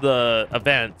track of the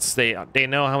events, they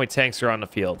know how many tanks are on the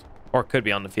field or could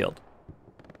be on the field.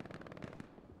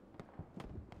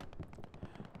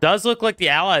 Does look like the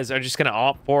Allies are just going to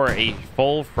opt for a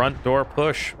full front door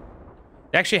push.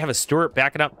 They actually have a Stuart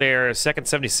backing up their second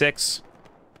 76.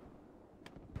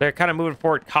 They're kind of moving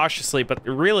forward cautiously, but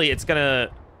really it's going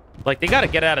to... Like, they got to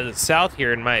get out of the south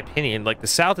here, in my opinion. Like, the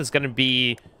south is going to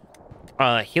be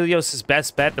Helios'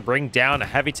 best bet to bring down a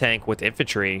heavy tank with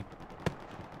infantry.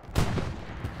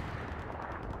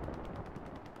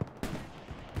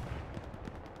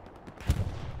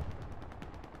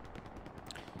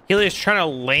 Helios trying to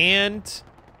land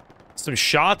some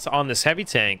shots on this heavy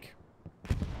tank.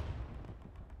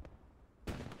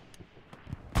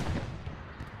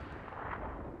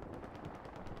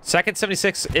 Second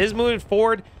 76 is moving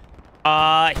forward.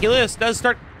 Helios does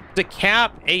start to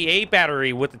cap AA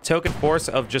battery with a token force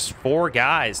of just 4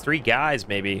 guys, 3 guys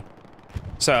maybe.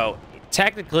 So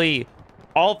technically,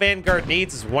 all Vanguard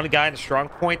needs is 1 guy in a strong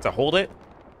point to hold it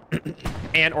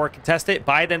and or contest it,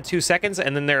 buy them 2 seconds,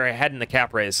 and then they're ahead in the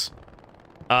cap race.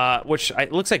 Which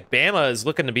it looks like Bama is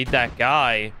looking to beat that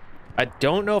guy. I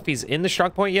don't know if he's in the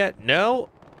strong point yet. No,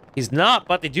 he's not,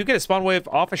 but they do get a spawn wave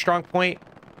off a strong point.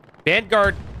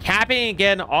 Vanguard capping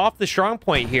again off the strong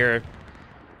point here.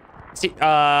 See,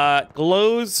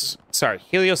 Glows, sorry,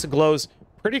 Helios and Glows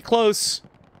pretty close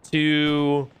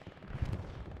to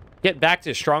get back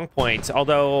to strong points,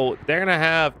 although they're going to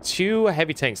have 2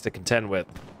 heavy tanks to contend with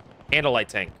and a light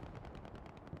tank.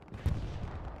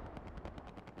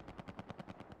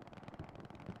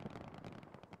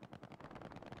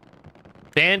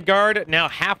 Vanguard now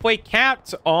halfway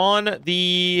capped on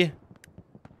the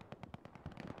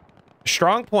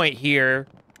strong point here.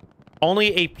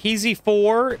 Only a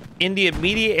PZ4 in the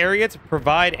immediate area to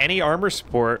provide any armor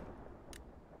support.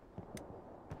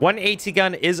 1 AT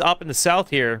gun is up in the south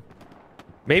here.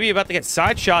 Maybe about to get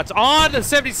side shots on the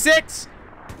 76.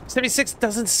 76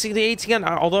 doesn't see the AT gun,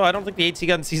 although I don't think the AT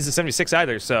gun sees the 76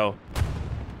 either, so.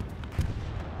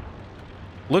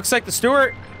 Looks like the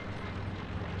Stuart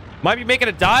might be making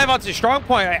a dive onto the strong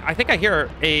point. I think I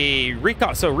hear a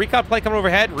recon. So recon play coming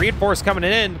overhead, reinforce coming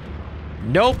in.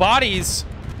 No bodies.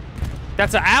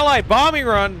 That's an ally bombing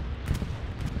run.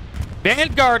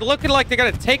 Vanguard looking like they're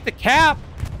going to take the cap.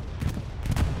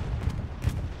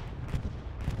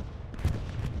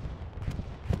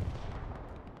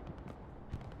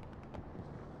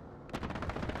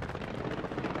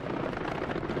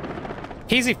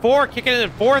 PZ4 kicking it in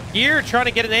 4th gear, trying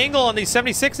to get an angle on these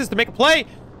 76s to make a play.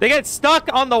 They get stuck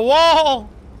on the wall.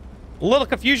 A little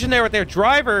confusion there with their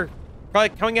driver. Probably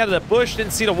coming out of the bush,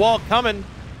 didn't see the wall coming.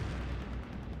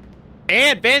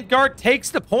 And Vanguard takes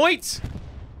the point.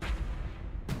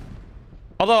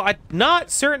 Although I'm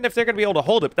not certain if they're going to be able to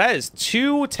hold it, but that is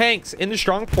 2 tanks in the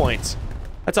strong points.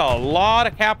 That's a lot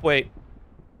of cap weight.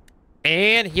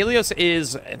 And Helios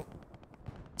is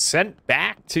sent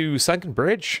back to Sunken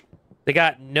Bridge. They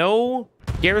got no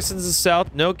garrisons in the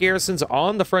south, no garrisons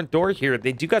on the front door here.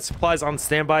 They do got supplies on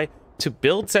standby to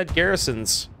build said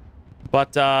garrisons.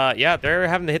 But, yeah, they're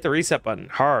having to hit the reset button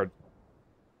hard.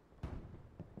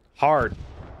 Hard.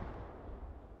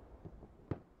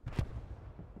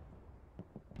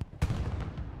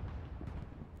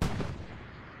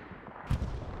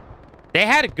 They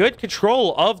had a good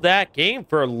control of that game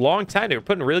for a long time. They were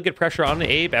putting really good pressure on the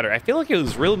A battery. I feel like it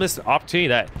was really missed an opportunity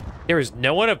that there was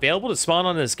no one available to spawn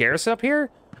on this garrison up here.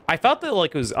 I felt that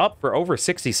like it was up for over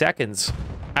 60 seconds,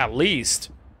 at least.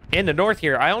 In the north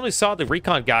here, I only saw the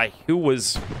recon guy who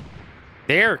was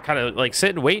there kind of like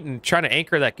sitting, waiting, trying to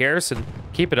anchor that garrison,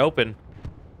 keep it open.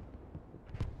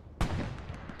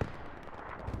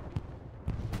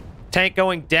 Tank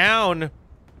going down.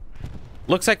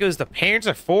 Looks like it was the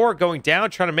Panzer IV going down,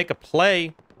 trying to make a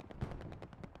play.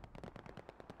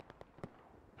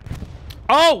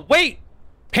 Oh, wait!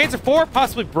 Panzer IV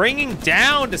possibly bringing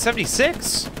down to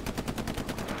 76.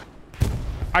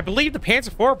 I believe the Panzer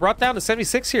IV brought down to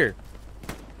 76 here.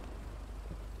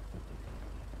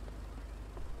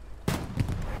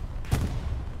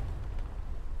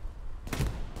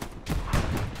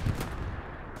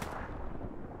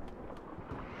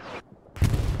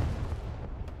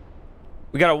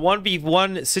 We got a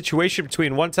 1v1 situation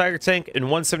between 1 Tiger tank and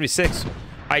 176.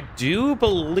 I do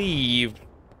believe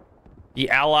The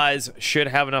Allies should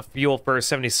have enough fuel for a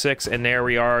 76, and there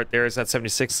we are. There's that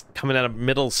 76 coming out of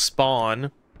middle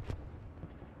spawn.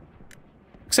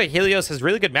 Looks like Helios has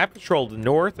really good map control to the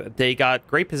north. They got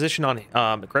great position on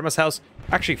Grandma's house.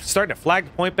 Actually starting to flag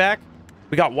the point back.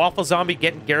 We got Waffle Zombie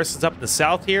getting garrisons up in the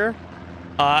south here.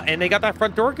 And they got that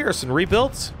front door garrison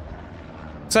rebuilt.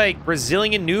 Looks like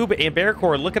Brazilian Noob and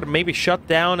Bearcore looking to maybe shut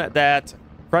down that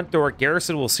front door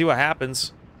garrison. We'll see what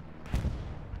happens.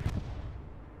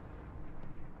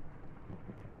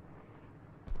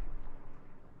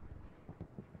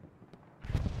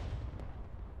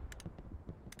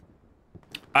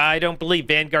 I don't believe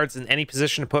Vanguard's in any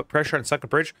position to put pressure on Sunken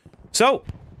Bridge. So,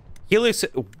 Helios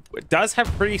does have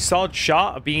a pretty solid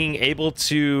shot of being able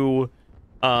to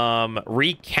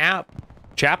recap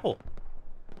Chapel.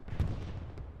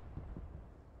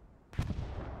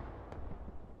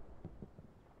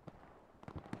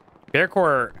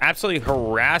 Bearcore absolutely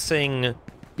harassing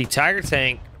the Tiger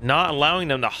Tank, not allowing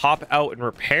them to hop out and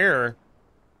repair.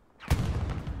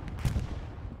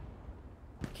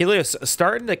 Helios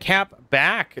starting to cap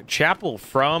back Chapel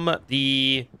from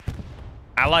the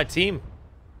Allied team.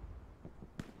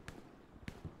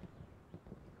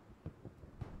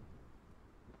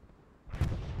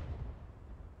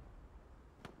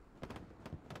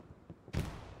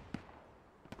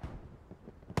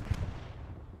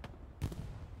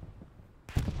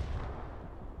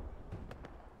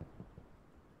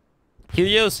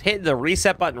 Helios hitting the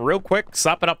reset button real quick,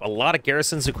 slapping up a lot of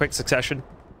garrisons in quick succession.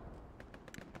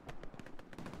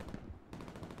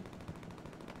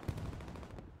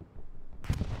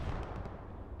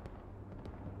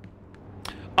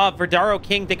 Verdaro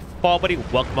King, thank you for the follow, buddy.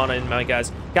 Welcome on in, my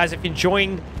guys. Guys, if you're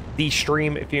enjoying the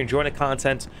stream, if you're enjoying the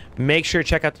content, make sure to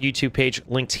check out the YouTube page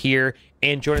linked here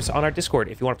and join us on our Discord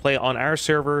if you want to play on our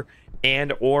server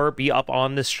and or be up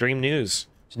on the stream news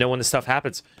to know when this stuff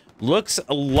happens. Looks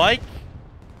like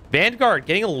Vanguard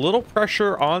getting a little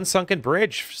pressure on Sunken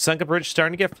Bridge. Sunken Bridge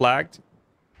starting to get flagged.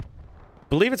 I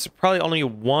believe it's probably only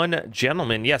one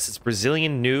gentleman. Yes, it's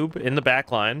Brazilian Noob in the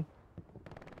back line.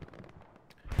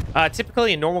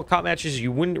 Typically in normal comp matches,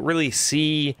 you wouldn't really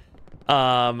see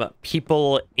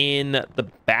people in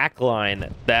the back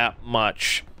line that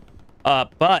much.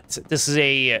 But this is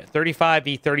a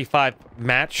 35v35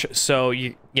 match, so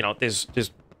you know there's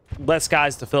less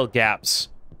guys to fill gaps.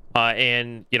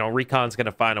 And, you know, Recon's going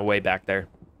to find a way back there.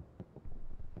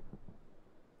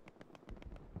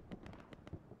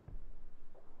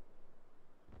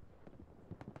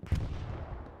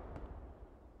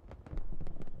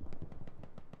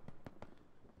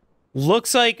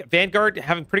 Looks like Vanguard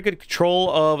having pretty good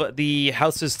control of the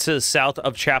houses to the south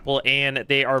of Chapel, and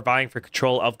they are vying for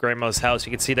control of Grandma's house.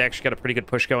 You can see they actually got a pretty good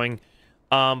push going.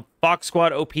 Fox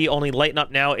Squad OP only lighten up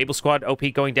now. Able Squad OP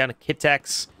going down to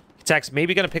Kitex. Kitex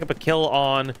maybe going to pick up a kill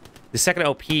on the second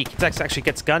OP. Kitex actually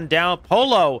gets gunned down.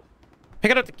 Polo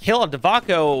picking up the kill on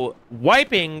Devako,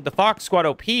 wiping the Fox Squad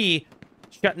OP,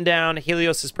 shutting down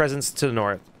Helios' presence to the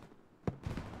north.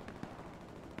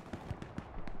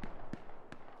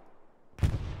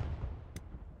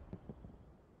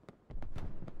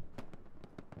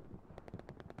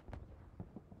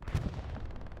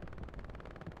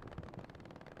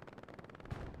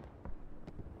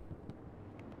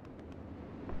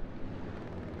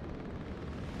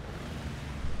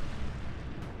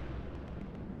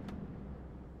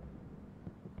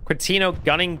 Quintino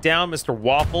gunning down Mr.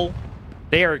 Waffle.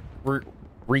 They are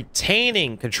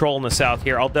retaining control in the south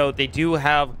here, although they do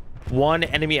have one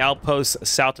enemy outpost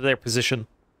south of their position.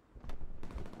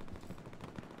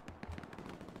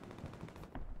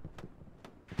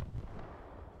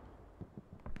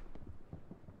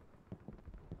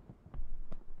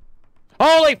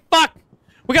 Holy fuck!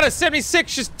 We got a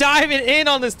 76 just diving in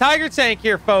on this Tiger Tank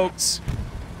here, folks.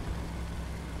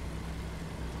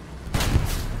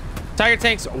 Tiger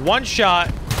Tank's one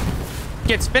shot.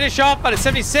 Gets finished off by the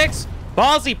 76.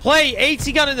 Ballsy play.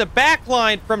 AT gun in the back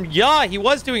line from Ya. He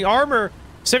was doing armor.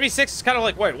 76 is kind of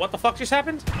like, wait, what the fuck just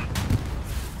happened?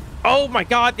 Oh my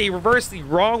god, they reversed the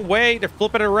wrong way. They're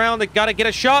flipping it around. They gotta get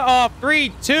a shot off.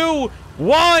 3, 2,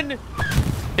 1.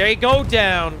 They go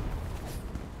down.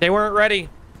 They weren't ready.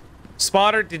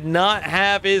 Spotter did not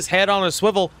have his head on a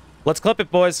swivel. Let's clip it,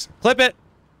 boys. Clip it.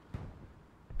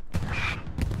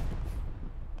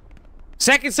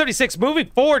 Second 76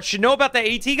 moving forward. Should know about the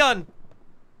AT gun.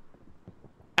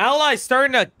 Allies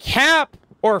starting to cap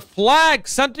or flag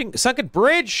Sunken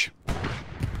Bridge.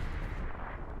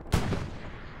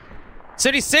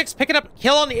 76 picking up a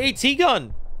kill on the AT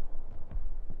gun.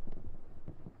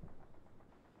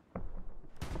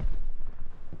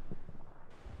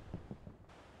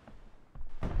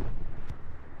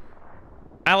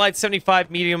 Allied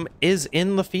 75 medium is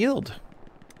in the field.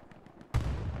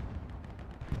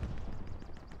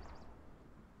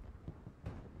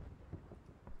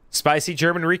 Spicy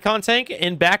German recon tank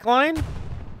in backline.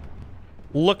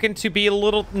 Looking to be a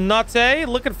little nutty.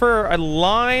 Looking for a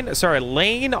line, sorry,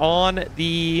 lane on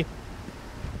the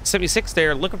 76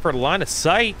 there. Looking for a line of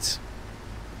sight.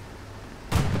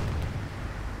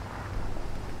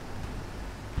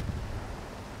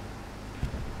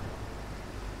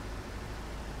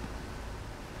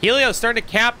 Helios starting to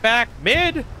cap back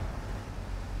mid.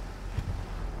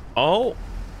 Oh.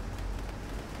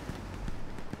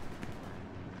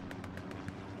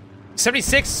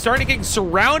 76 starting to get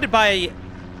surrounded by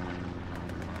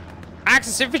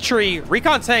Axis infantry.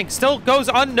 Recon tank still goes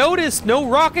unnoticed. No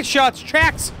rocket shots.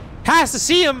 Tracks has to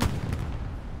see him.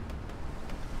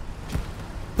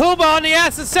 Puma on the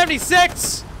ass of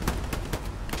 76.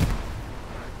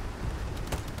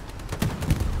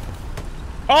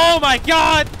 Oh my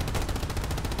god.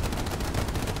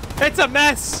 It's a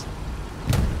mess.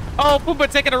 Oh, Puma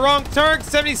taking a wrong turn.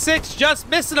 76 just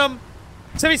missing him.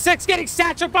 76 getting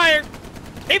satchel fire.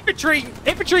 Infantry.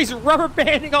 Infantry's rubber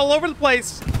banding all over the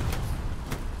place.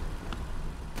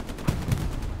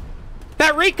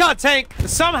 That recon tank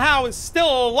somehow is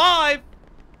still alive.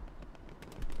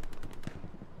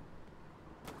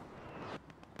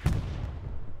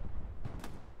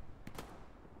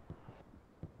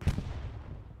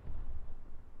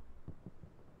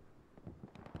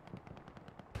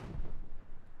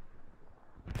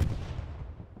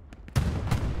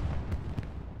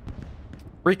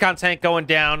 Recon tank going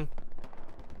down.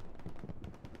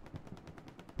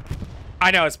 I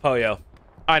know it's Poyo.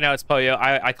 I know it's Poyo.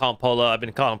 I call him Polo. I've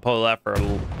been calling him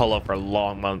Polo for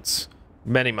long months.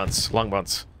 Many months. Long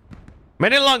months.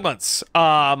 Many long months.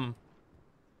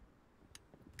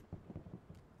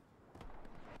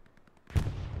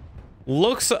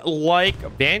 Looks like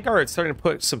Vanguard is starting to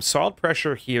put some solid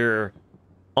pressure here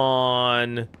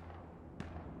on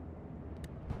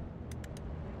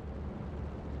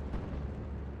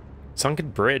Sunken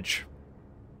Bridge.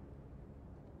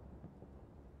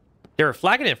 They were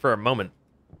flagging it for a moment.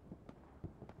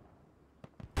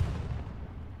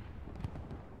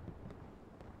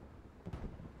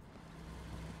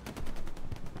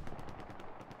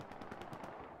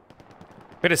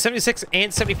 We had a 76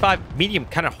 and 75 medium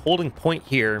kind of holding point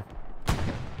here.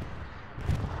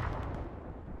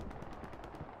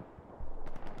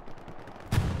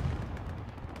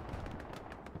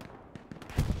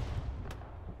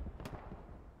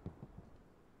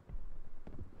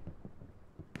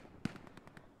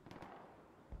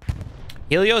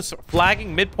 Helios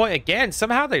flagging midpoint again.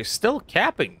 Somehow they're still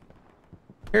capping.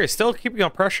 Here, still keeping on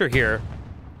pressure here.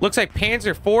 Looks like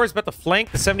Panzer IV is about to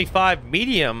flank the 75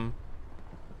 medium.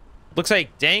 Looks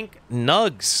like Dank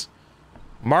Nugs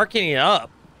marking it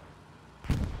up.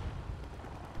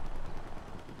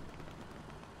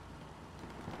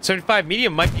 '75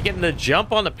 medium might be getting the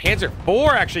jump on the Panzer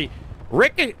IV, actually.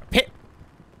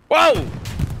 Whoa!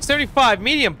 75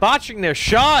 medium botching their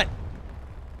shot.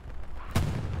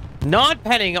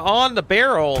 Non-penning on the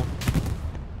barrel.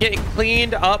 Getting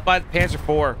cleaned up by the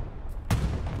Panzer IV.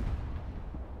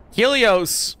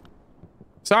 Helios.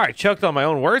 Sorry, I choked on my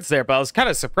own words there, but I was kind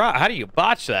of surprised. How do you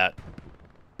botch that?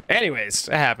 Anyways,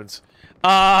 it happens.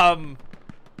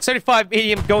 75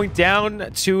 medium going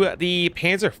down to the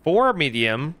Panzer IV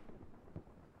medium.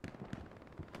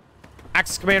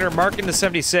 Axis commander marking the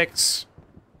 76.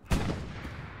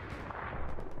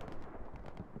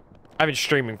 I've been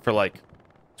streaming for like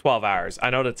 12 hours.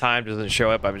 I know the time doesn't show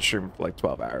up. I've been streaming for like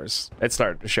 12 hours. It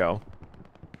started to show.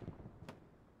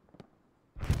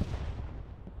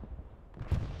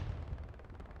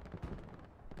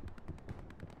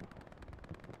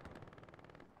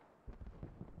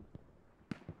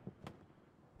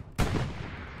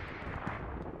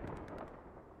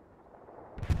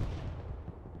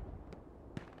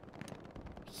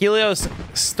 Helios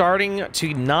starting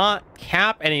to not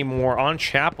cap anymore on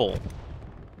Chapel.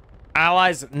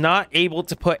 Allies not able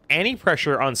to put any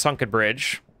pressure on Sunken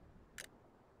Bridge.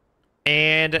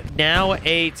 And now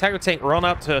a Tiger tank run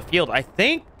up to the field. I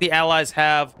think the Allies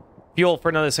have fuel for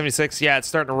another 76. Yeah, it's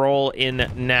starting to roll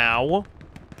in now.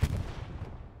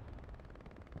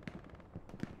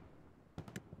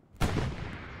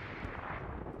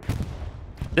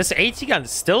 This AT gun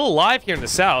is still alive here in the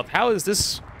south. How is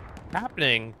this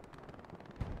happening?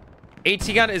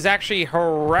 AT gun is actually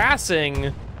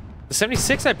harassing the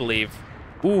 76, I believe.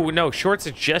 Ooh, no, shorts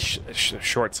are just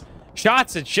shorts.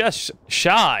 Shots are just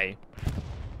shy.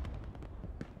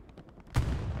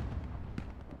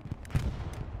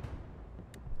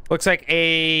 Looks like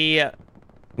a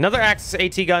Another Axis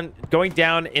AT gun going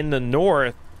down in the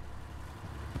north.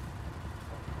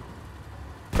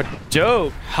 But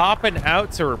Dope hopping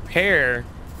out to repair.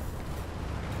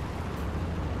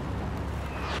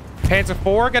 Panzer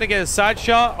IV got to get a side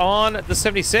shot on the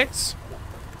 76.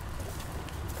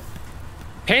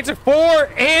 Panzer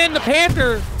IV and the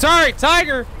Panther. Sorry,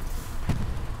 Tiger.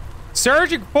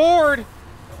 Surging forward.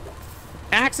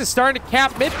 Axis starting to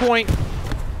cap midpoint.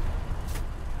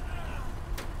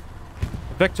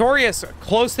 Victorious,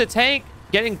 close to the tank,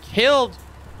 getting killed.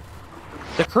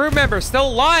 The crew member still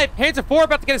alive. Panzer IV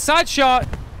about to get a side shot.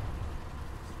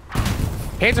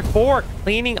 Panzer IV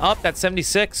cleaning up that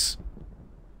 76.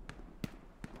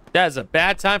 That is a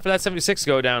bad time for that 76 to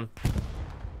go down.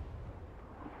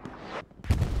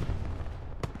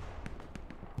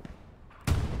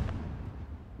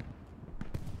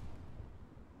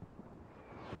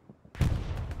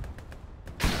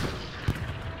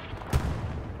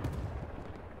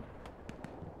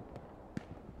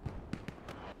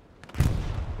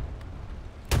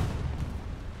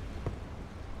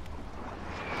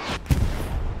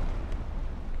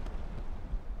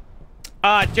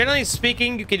 Generally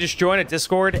speaking, you can just join a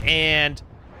Discord and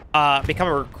become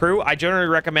a recruit. I generally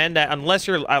recommend that unless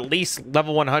you're at least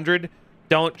level 100,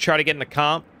 don't try to get in the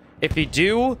comp. If you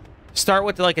do, start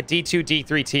with like a D2,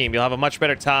 D3 team. You'll have a much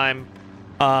better time.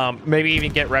 Maybe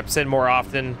even get reps in more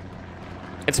often.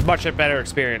 It's a much better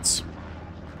experience.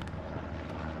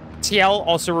 TL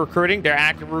also recruiting. They're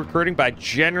active recruiting, but I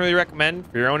generally recommend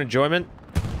for your own enjoyment,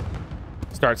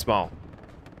 start small.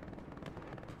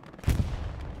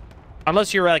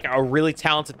 Unless you're like a really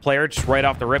talented player, just right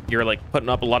off the rip, you're like putting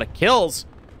up a lot of kills.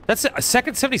 That's a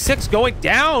second 76 going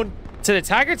down to the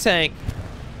Tiger tank.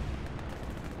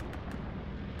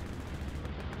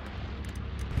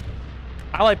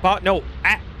 Allied bomb, no,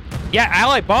 yeah,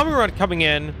 Allied bombing run coming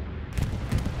in.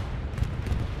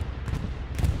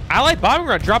 Allied bombing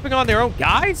run dropping on their own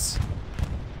guys.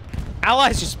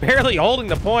 Allies just barely holding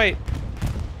the point.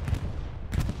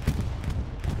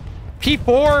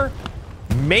 P4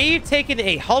 may have taken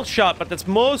a hull shot, but that's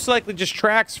most likely just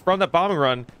tracks from the bombing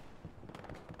run.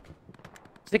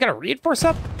 They got to reinforce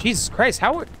up? Jesus Christ,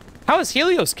 how is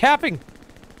Helios capping?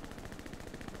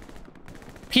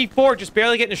 P4 just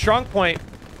barely getting a strong point.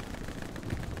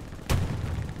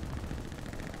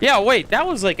 Yeah, wait, that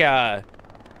was like a...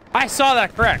 I saw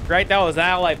that correct, right? That was an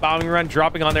Allied bombing run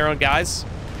dropping on their own guys.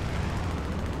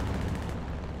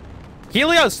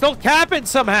 Helios still capping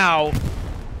somehow.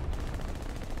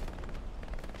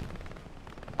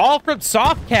 All from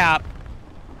soft cap.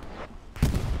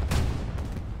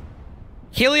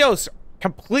 Helios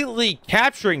completely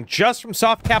capturing just from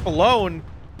soft cap alone.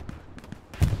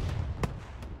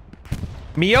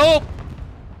 Miope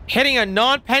hitting a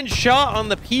non-pen shot on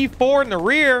the P4 in the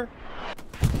rear.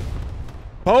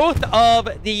 Both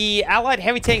of the Allied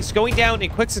heavy tanks going down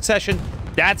in quick succession.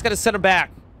 That's going to set them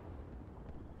back.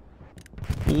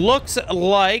 Looks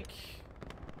like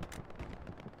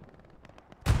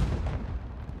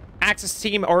Axis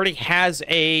team already has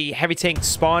a heavy tank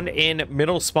spawned in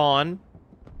middle spawn.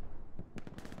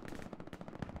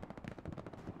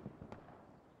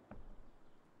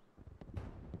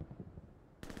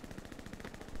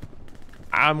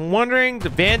 I'm wondering, the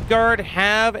Vanguard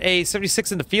have a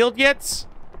 76 in the field yet?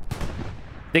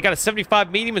 They got a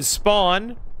 75 medium in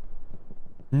spawn.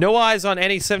 No eyes on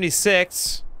any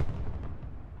 76.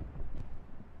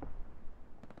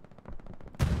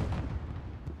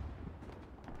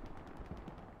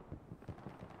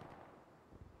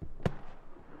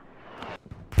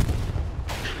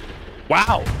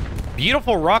 Wow.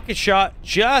 Beautiful rocket shot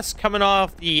just coming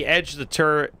off the edge of the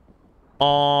turret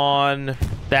on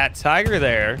that Tiger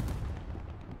there.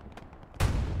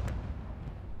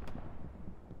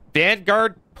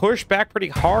 Vanguard pushed back pretty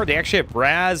hard. They actually have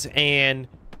Braz and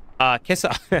Kiss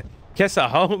a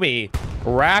Homie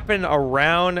wrapping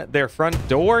around their front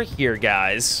door here,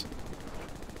 guys.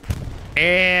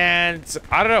 And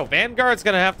I don't know. Vanguard's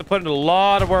going to have to put in a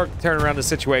lot of work to turn around the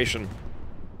situation.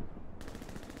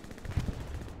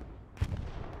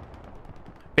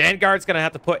 Vanguard's going to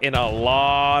have to put in a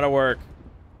lot of work.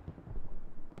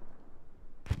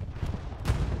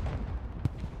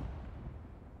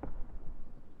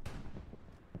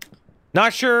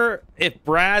 Not sure if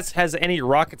Braz has any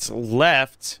rockets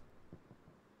left.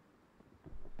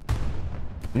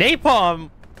 Napalm.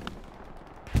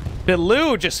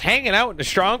 Bellew just hanging out in the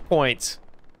strong points.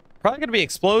 Probably going to be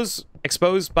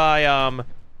exposed by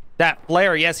that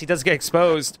flare. Yes, he does get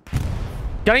exposed.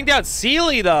 Gunning down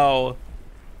Sealy, though.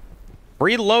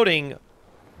 Reloading.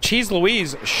 Cheese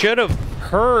Louise should have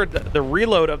heard the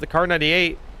reload of the Car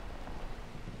 98.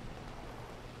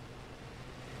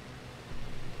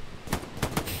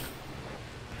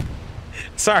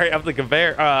 Sorry, of the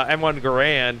M1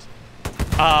 Garand.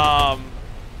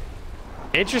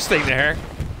 Interesting there.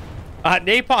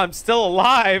 Napalm's still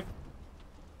alive.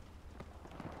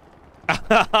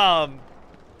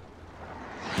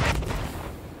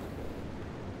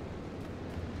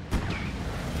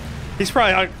 He's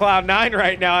probably on cloud 9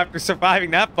 right now after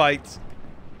surviving that fight.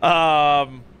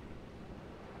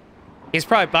 He's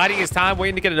probably biding his time,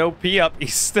 waiting to get an OP up.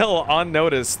 He's still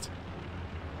unnoticed.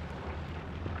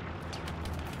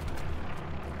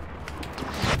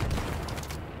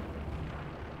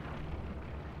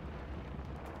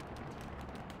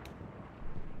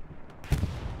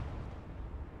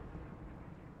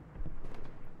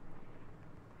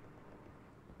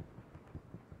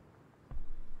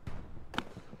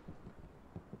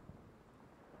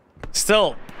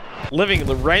 Still living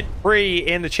rent-free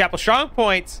in the Chapel Strong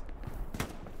Point.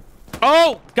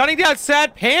 Oh, gunning down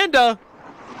Sad Panda.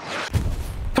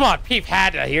 Come on, Peep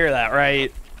had to hear that,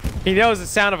 right? He knows the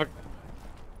sound of a...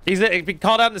 He's been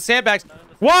called out in the sandbags.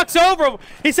 Walks over him.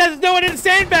 He says there's no one in the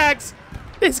sandbags.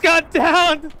 He's gone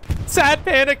down. Sad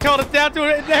Panda called it down to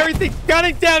it and everything.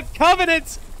 Gunning down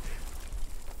Covenant.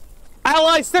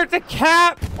 Allies start to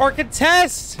cap or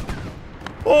contest.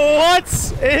 What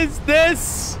is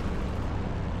this?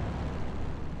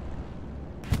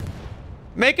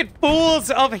 Making fools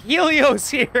of Helios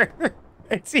here.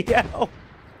 HCL.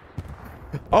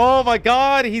 Oh my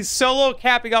god, he's solo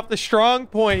capping off the strong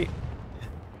point.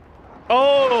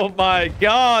 Oh my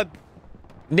god.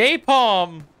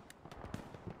 Napalm.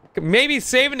 Maybe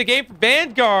saving the game for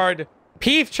Vanguard.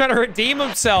 Peef trying to redeem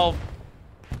himself.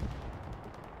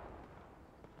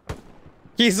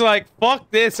 He's like, fuck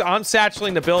this, I'm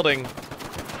satcheling the building.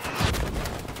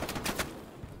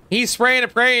 He's spraying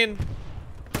and praying.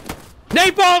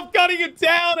 Napalm cutting him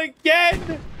down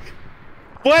again!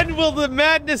 When will the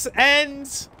madness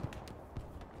end?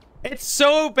 It's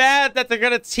so bad that they're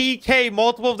gonna TK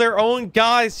multiple of their own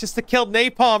guys just to kill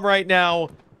Napalm right now.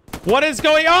 What is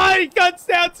going on? He cuts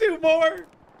down 2 more!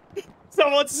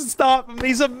 Someone stop him.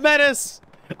 He's a menace!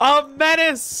 A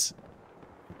menace!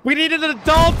 We need an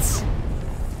adult!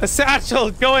 A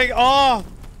satchel going off!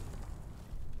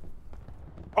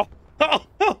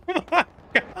 Oh my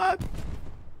god!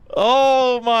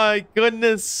 Oh my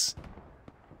goodness.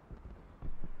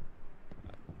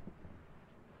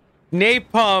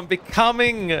 Napalm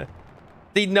becoming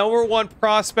the #1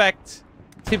 prospect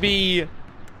to be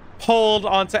pulled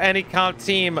onto any comp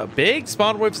team. Big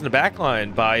spawn whips in the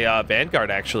backline by Vanguard,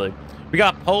 actually. We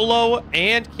got Polo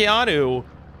and Keanu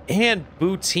and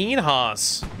Boutine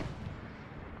Haas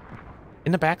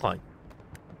in the backline.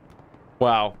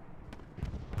 Wow.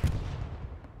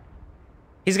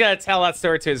 He's gonna tell that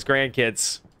story to his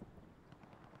grandkids.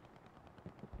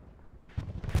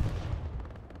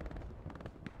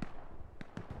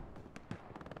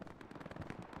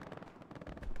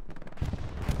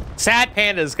 Sad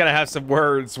Panda's gonna have some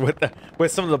words with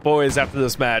some of the boys after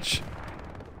this match.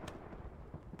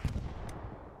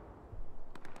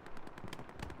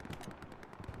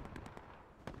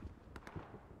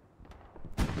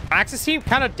 Axis team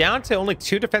kind of down to only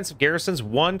 2 defensive garrisons.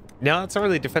 No, it's not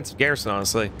really a defensive garrison,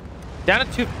 honestly. Down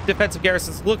to 2 defensive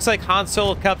garrisons. Looks like Han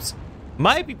Solo Cups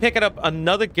might be picking up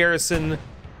another garrison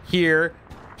here.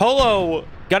 Polo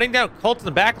gunning down Colt in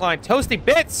the back line. Toasty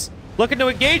Bits looking to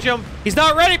engage him. He's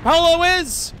not ready. Polo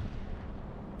is.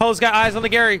 Polo's got eyes on the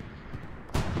Gary.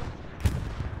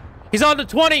 He's on the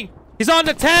 20. He's on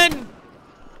the 10.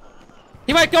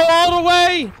 He might go all the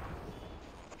way.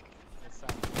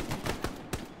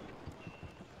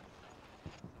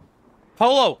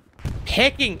 Polo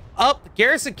picking up the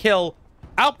garrison kill.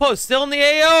 Outpost still in the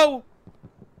AO.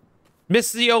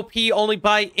 Misses the OP only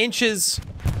by inches.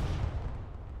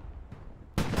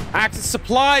 Axis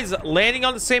supplies landing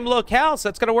on the same locale, so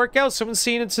that's going to work out. Someone's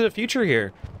seeing into the future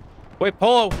here. Wait,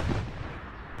 Polo.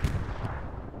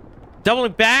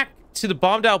 Doubling back to the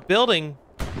bombed out building.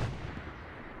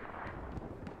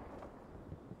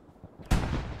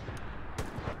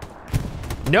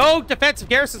 No defensive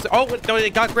garrisons. Oh, no, they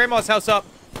got Grandma's house up.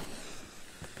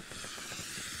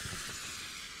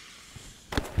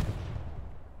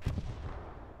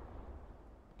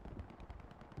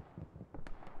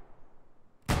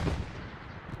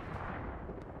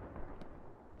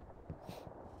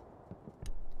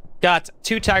 Got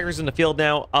 2 Tigers in the field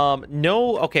now.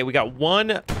 No, okay, we got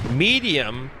 1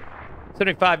 medium,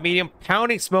 75 medium,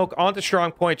 pounding smoke onto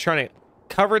strong point, trying to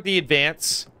cover the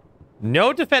advance.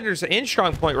 No defenders in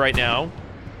strong point right now.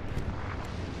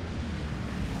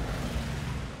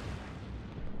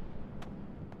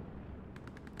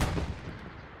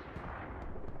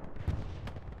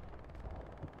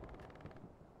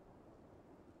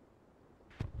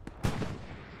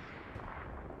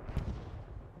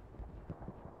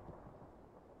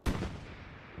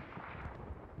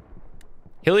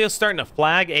 Helios starting to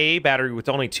flag AA battery with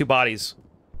only 2 bodies.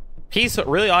 Peace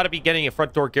really ought to be getting a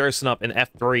front door garrison up in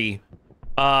F3.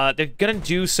 They're gonna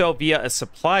do so via a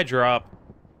supply drop.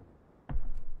 I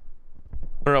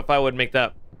don't know if I would make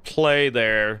that play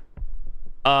there.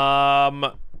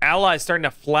 Allies starting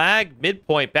to flag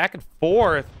midpoint, back and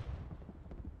forth.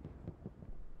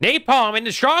 Napalm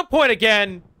into strong point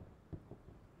again.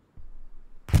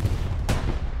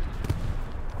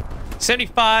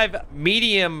 75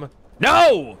 medium.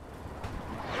 No!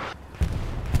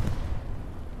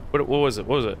 What was it?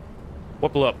 What was it?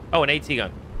 What blew up? Oh, an AT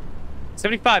gun.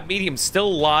 75 medium still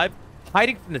alive,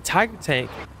 hiding from the Tiger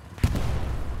tank.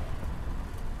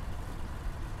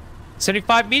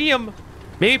 75 medium,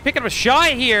 maybe picking up a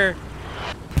shot here.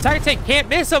 Tiger tank can't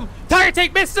miss him. Tiger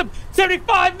tank misses him.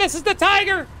 75 misses the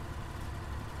Tiger.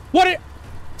 What?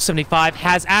 75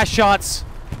 has ass shots.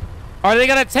 Are they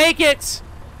gonna take it?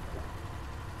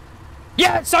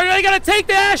 Yes. Are they gonna take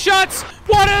the ass shots?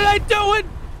 What are they doing?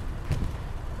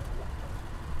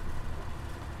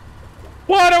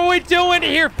 What are we doing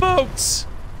here, folks?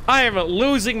 I am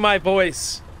losing my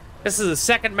voice. This is the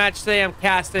second match today I'm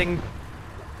casting.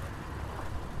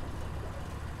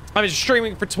 I've been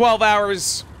streaming for 12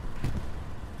 hours.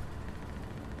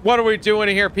 What are we doing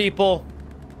here, people?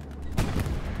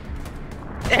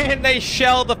 And they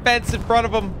shell the fence in front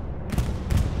of them.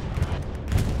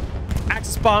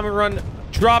 Axis bombing run,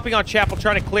 dropping on Chapel,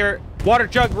 trying to clear it. Water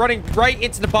jug running right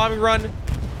into the bombing run.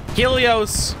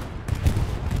 Helios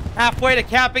halfway to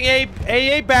capping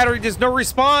AA battery. There's no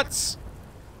response.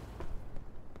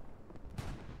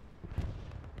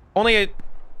 Only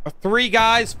 4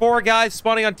 guys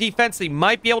spawning on defense. They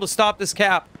might be able to stop this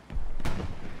cap.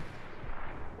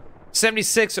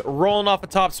 76 rolling off a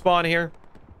top spawn here.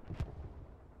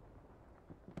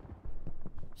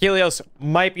 Helios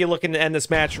might be looking to end this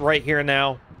match right here and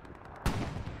now.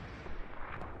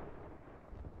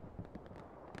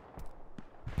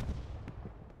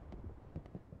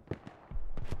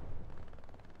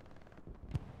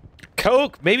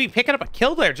 Coke maybe picking up a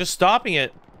kill there, just stopping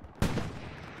it.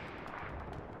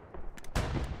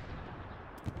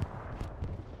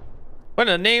 What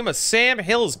in the name of Sam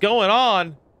Hill is going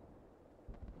on?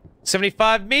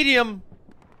 75 medium.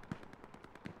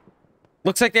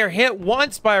 Looks like they're hit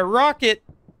once by a rocket.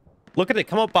 Look at it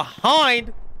come up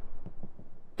behind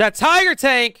that Tiger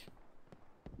tank.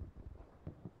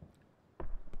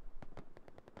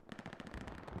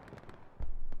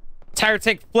 Tiger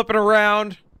tank flipping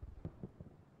around.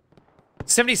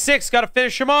 76, got to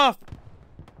finish him off.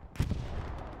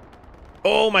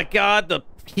 Oh my god, the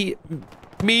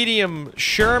medium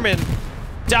Sherman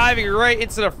diving right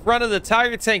into the front of the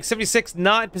Tiger tank. 76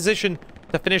 not in position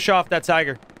to finish off that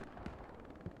Tiger.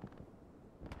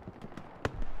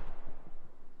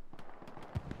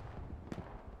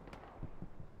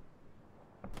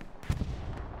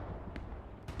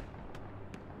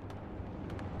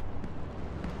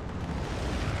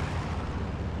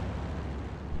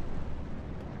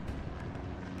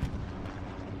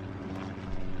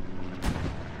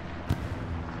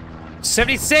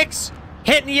 .76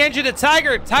 hitting the engine of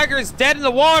Tiger. Tiger is dead in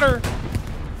the water.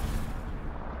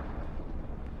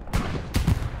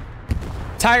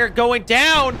 Tiger going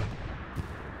down.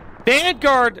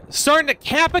 Vanguard starting to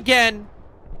cap again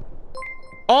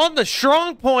on the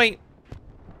strong point.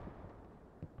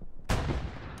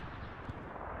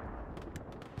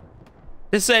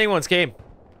 This is anyone's game.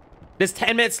 There's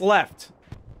 10 minutes left.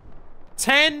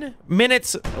 10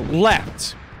 minutes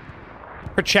left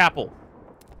for Chapel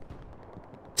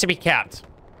to be capped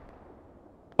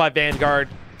by Vanguard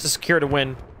to secure the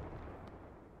win,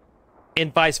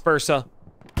 and vice versa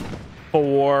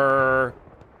for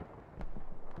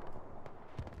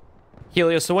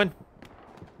Helios to win.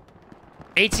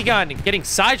 AT gun getting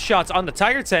side shots on the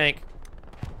Tiger tank.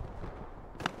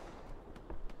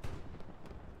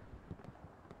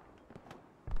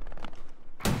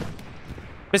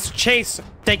 Mr. Chase,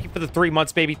 thank you for the 3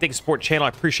 months, baby. Thank you for supporting the channel. I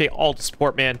appreciate all the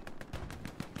support, man.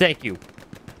 Thank you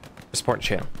for supporting the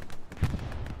channel.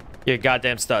 You're a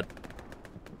goddamn stud.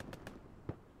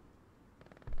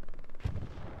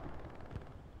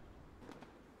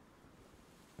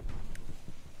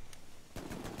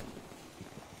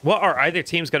 What are either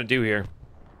teams going to do here?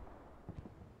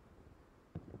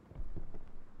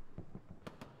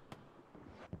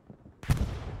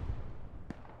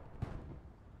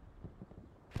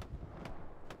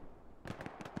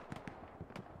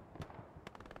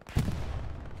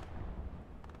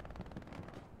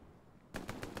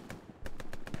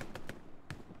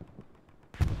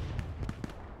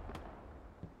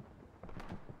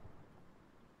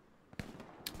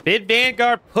 Big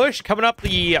Vanguard push coming up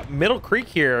the middle creek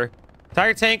here.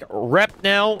 Tiger tank, rep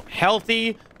now,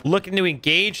 healthy, looking to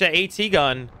engage that AT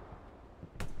gun.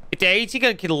 If the AT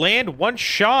gun can land one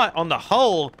shot on the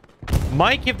hull,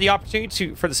 might give the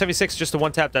opportunity for the 76 just to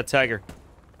one-tap that Tiger.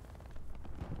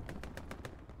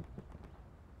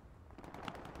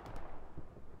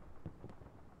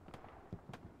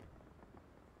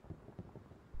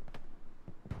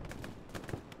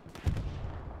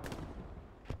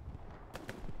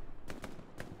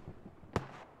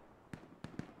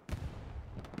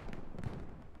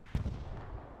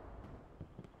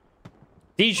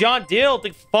 Dijon Dill,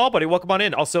 thank you for the follow, buddy. Welcome on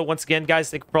in. Also, once again, guys,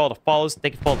 thank you for all the follows.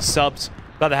 Thank you for all the subs.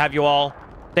 Glad to have you all.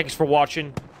 Thanks for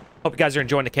watching. Hope you guys are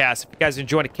enjoying the cast. If you guys are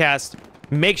enjoying the cast,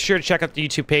 make sure to check out the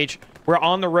YouTube page. We're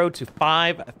on the road to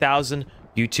 5,000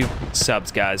 YouTube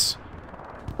subs, guys.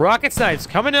 Rocket Snipes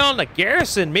coming in on the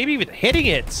Garrison, maybe even hitting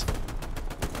it.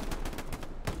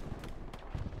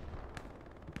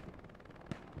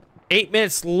 Eight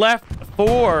minutes left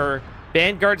for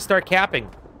Vanguard to start capping.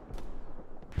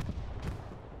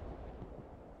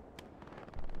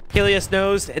 Helios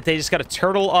knows that they just got to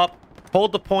turtle up,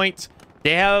 hold the point.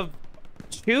 They have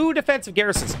two defensive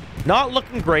garrisons. Not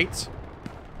looking great.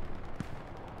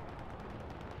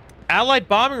 Allied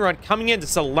bombing run coming in. This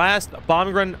is the last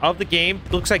bombing run of the game.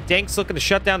 Looks like Dank's looking to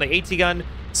shut down the AT gun,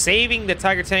 saving the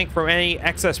Tiger tank from any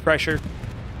excess pressure.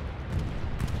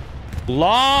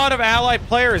 Lot of Allied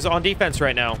players on defense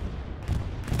right now.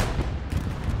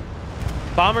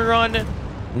 Bombing run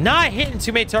not hitting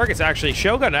too many targets, actually.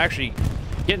 Shogun actually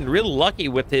getting real lucky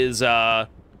with his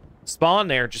spawn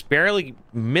there, just barely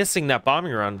missing that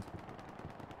bombing run.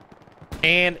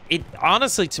 And it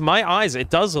honestly, to my eyes, it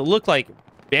does look like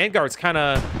Vanguard's kind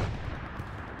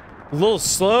of a little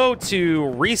slow to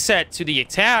reset to the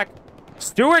attack.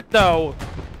 Stewart, though,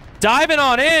 diving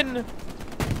on in.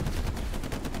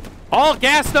 All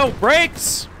gas, no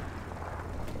brakes.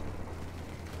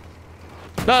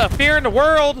 Not a fear in the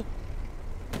world.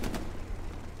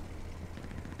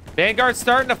 Vanguard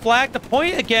starting to flag the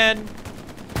point again.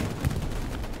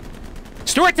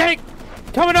 Stewart tank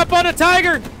coming up on a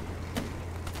Tiger.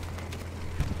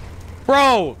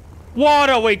 Bro, what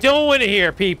are we doing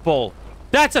here, people?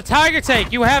 That's a Tiger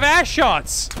tank. You have ass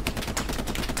shots.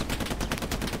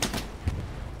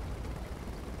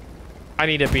 I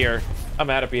need a beer. I'm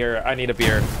out of beer. I need a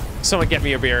beer. Someone get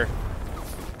me a beer.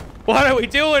 What are we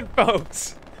doing,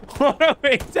 folks? What are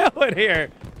we doing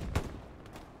here?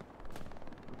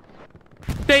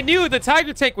 They knew the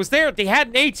Tiger tank was there. They had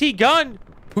an AT gun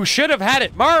who should have had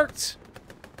it marked.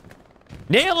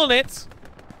 Nailing it.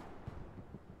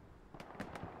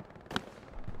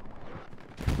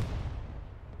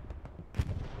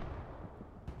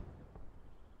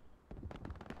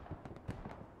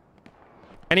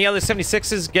 Any other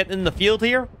 76s getting in the field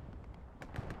here?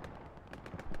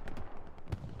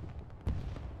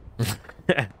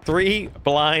 Three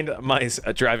blind mice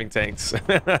driving tanks.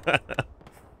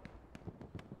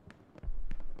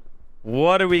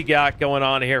 What do we got going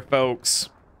on here, folks?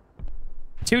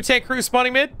 Two tank crew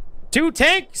spawning mid. Two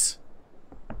tanks.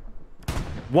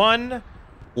 One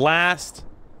last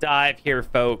dive here,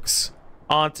 folks.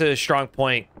 Onto strong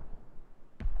point.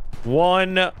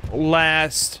 One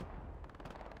last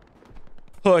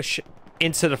push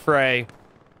into the fray.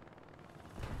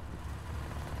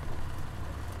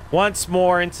 Once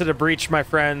more into the breach, my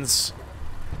friends.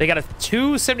 They got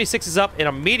two 76s up in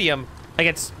a medium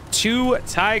against two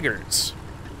Tigers.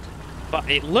 But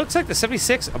it looks like the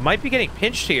 76 might be getting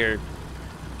pinched here.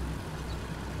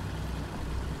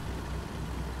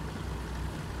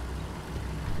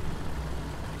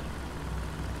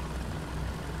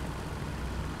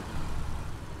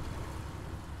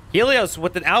 Helios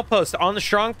with an outpost on the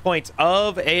strong point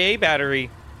of AA battery.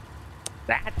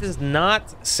 That does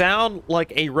not sound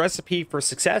like a recipe for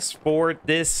success for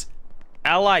this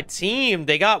Allied team.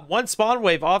 They got one spawn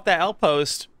wave off that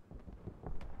outpost.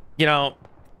 You know,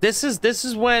 this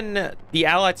is when the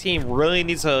Allied team really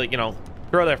needs to, you know,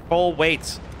 throw their full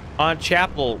weight on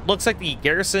Chapel. Looks like the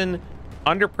garrison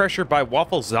under pressure by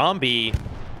Waffle Zombie.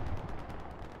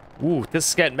 Ooh, this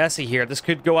is getting messy here. This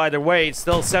could go either way. It's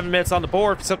still 7 minutes on the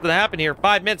board for something to happen here.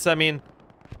 5 minutes, I mean,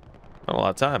 not a lot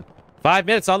of time. 5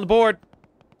 minutes on the board.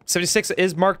 76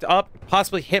 is marked up,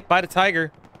 possibly hit by the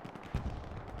Tiger.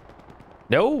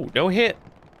 No hit.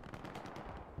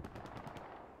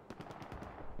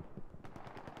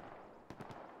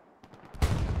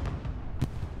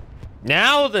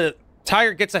 Now the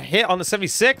Tiger gets a hit on the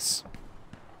 76.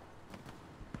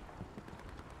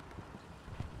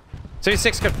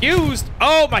 76 confused.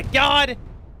 Oh my god.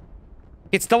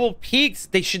 It's double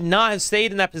peaked. They should not have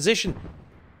stayed in that position.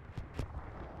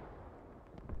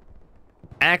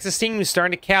 Axis team is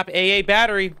starting to cap AA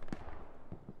battery.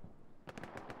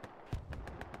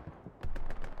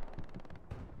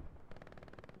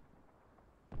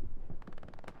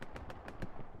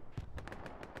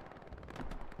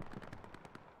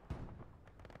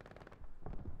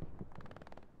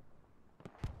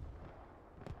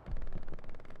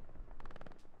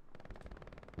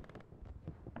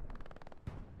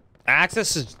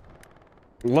 Axis is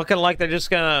looking like they're just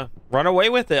gonna run away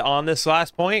with it on this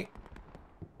last point.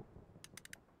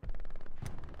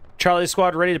 Charlie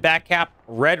squad ready to back cap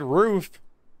red roof.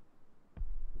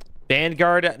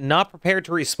 Vanguard not prepared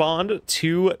to respond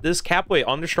to this capway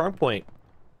on the strong point.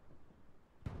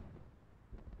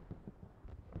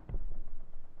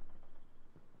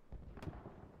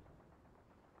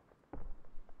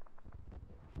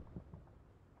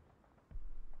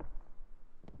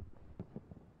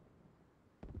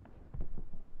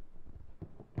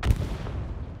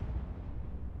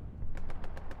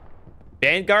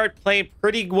 Vanguard playing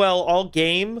pretty well all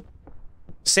game.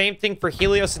 Same thing for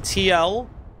Helios and TL.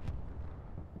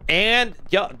 And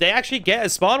yeah, they actually get a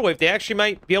spawn wave. They actually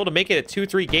might be able to make it a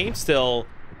 2-3 game still.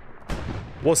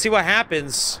 We'll see what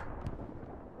happens.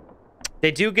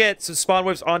 They do get some spawn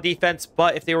waves on defense,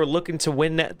 but if they were looking to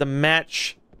win the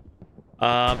match,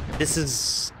 this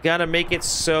is gonna make it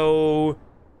so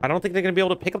I don't think they're gonna be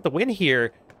able to pick up the win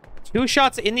here. 2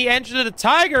 shots in the engine of the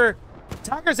Tiger.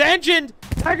 Tiger's engined.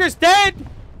 Tiger's dead.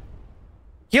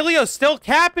 Helios still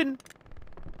capping.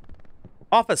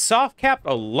 Off a soft cap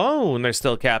alone, they're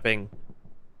still capping.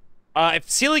 If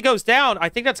Sealy goes down, I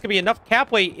think that's going to be enough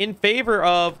cap weight in favor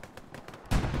of...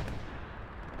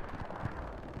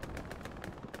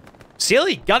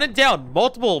 Sealy gunning down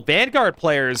multiple Vanguard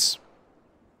players.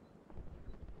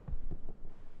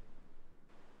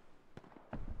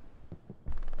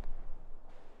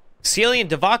 Sealy and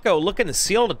Devaco looking to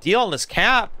seal the deal on this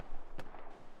cap.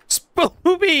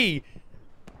 Spooby!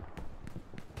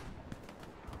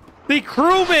 The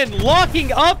crewman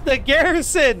locking up the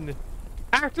garrison!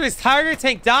 After his Tiger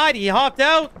tank died, he hopped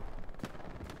out.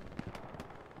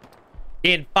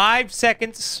 In 5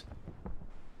 seconds,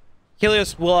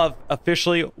 Helios will have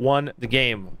officially won the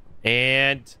game.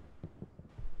 And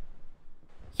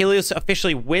Helios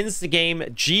officially wins the game.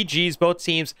 GG's, both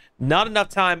teams. Not enough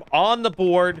time on the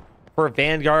board for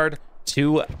Vanguard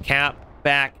to cap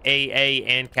back AA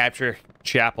and capture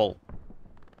Chapel.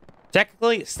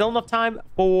 Technically, still enough time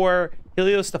for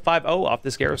Helios to 5-0 off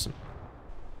this garrison.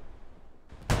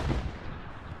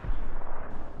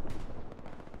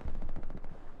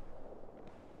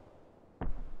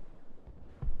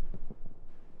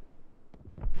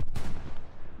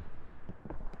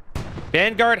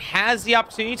 Vanguard has the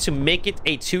opportunity to make it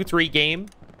a 2-3 game.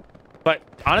 But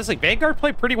honestly, Vanguard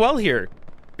played pretty well here.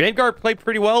 Vanguard played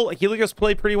pretty well. Helios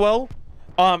played pretty well.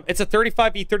 It's a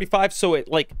 35v35, so it,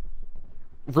 like,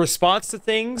 response to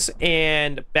things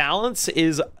and balance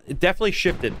is definitely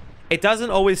shifted. It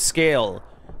doesn't always scale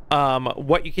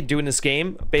what you can do in this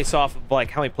game based off of,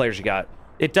 like, how many players you got.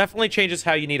 It definitely changes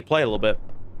how you need to play a little bit.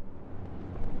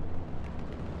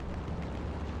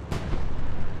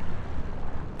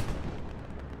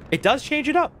 It does change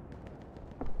it up.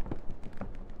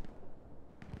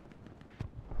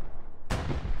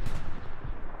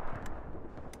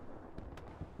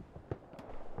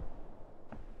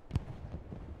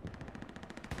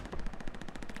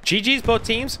 GG's, both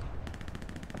teams.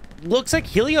 Looks like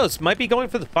Helios might be going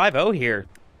for the 5-0 here.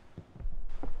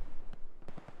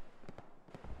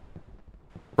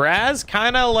 Braz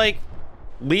kind of like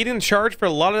leading the charge for a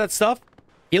lot of that stuff.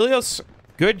 Helios,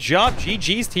 good job.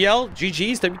 GG's, TL.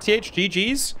 GG's, WTH,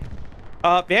 GG's.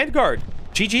 Vanguard,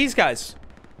 GG's, guys.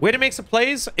 Way to make some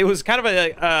plays. It was kind of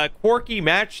a quirky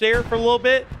match there for a little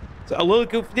bit. So a little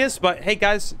goofiness, but hey,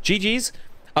 guys, GG's.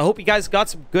 I hope you guys got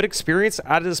some good experience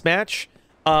out of this match.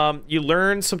 You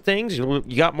learned some things.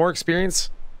 You got more experience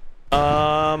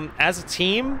as a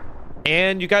team,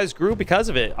 and you guys grew because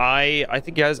of it. I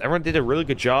think you guys, everyone did a really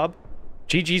good job.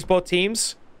 GG's, both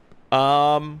teams.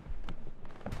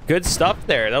 Good stuff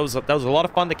there. That was a lot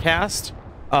of fun to cast.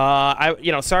 Sorry, I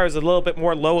was a little bit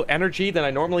more low energy than I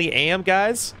normally am,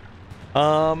 guys.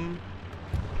 But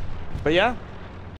yeah.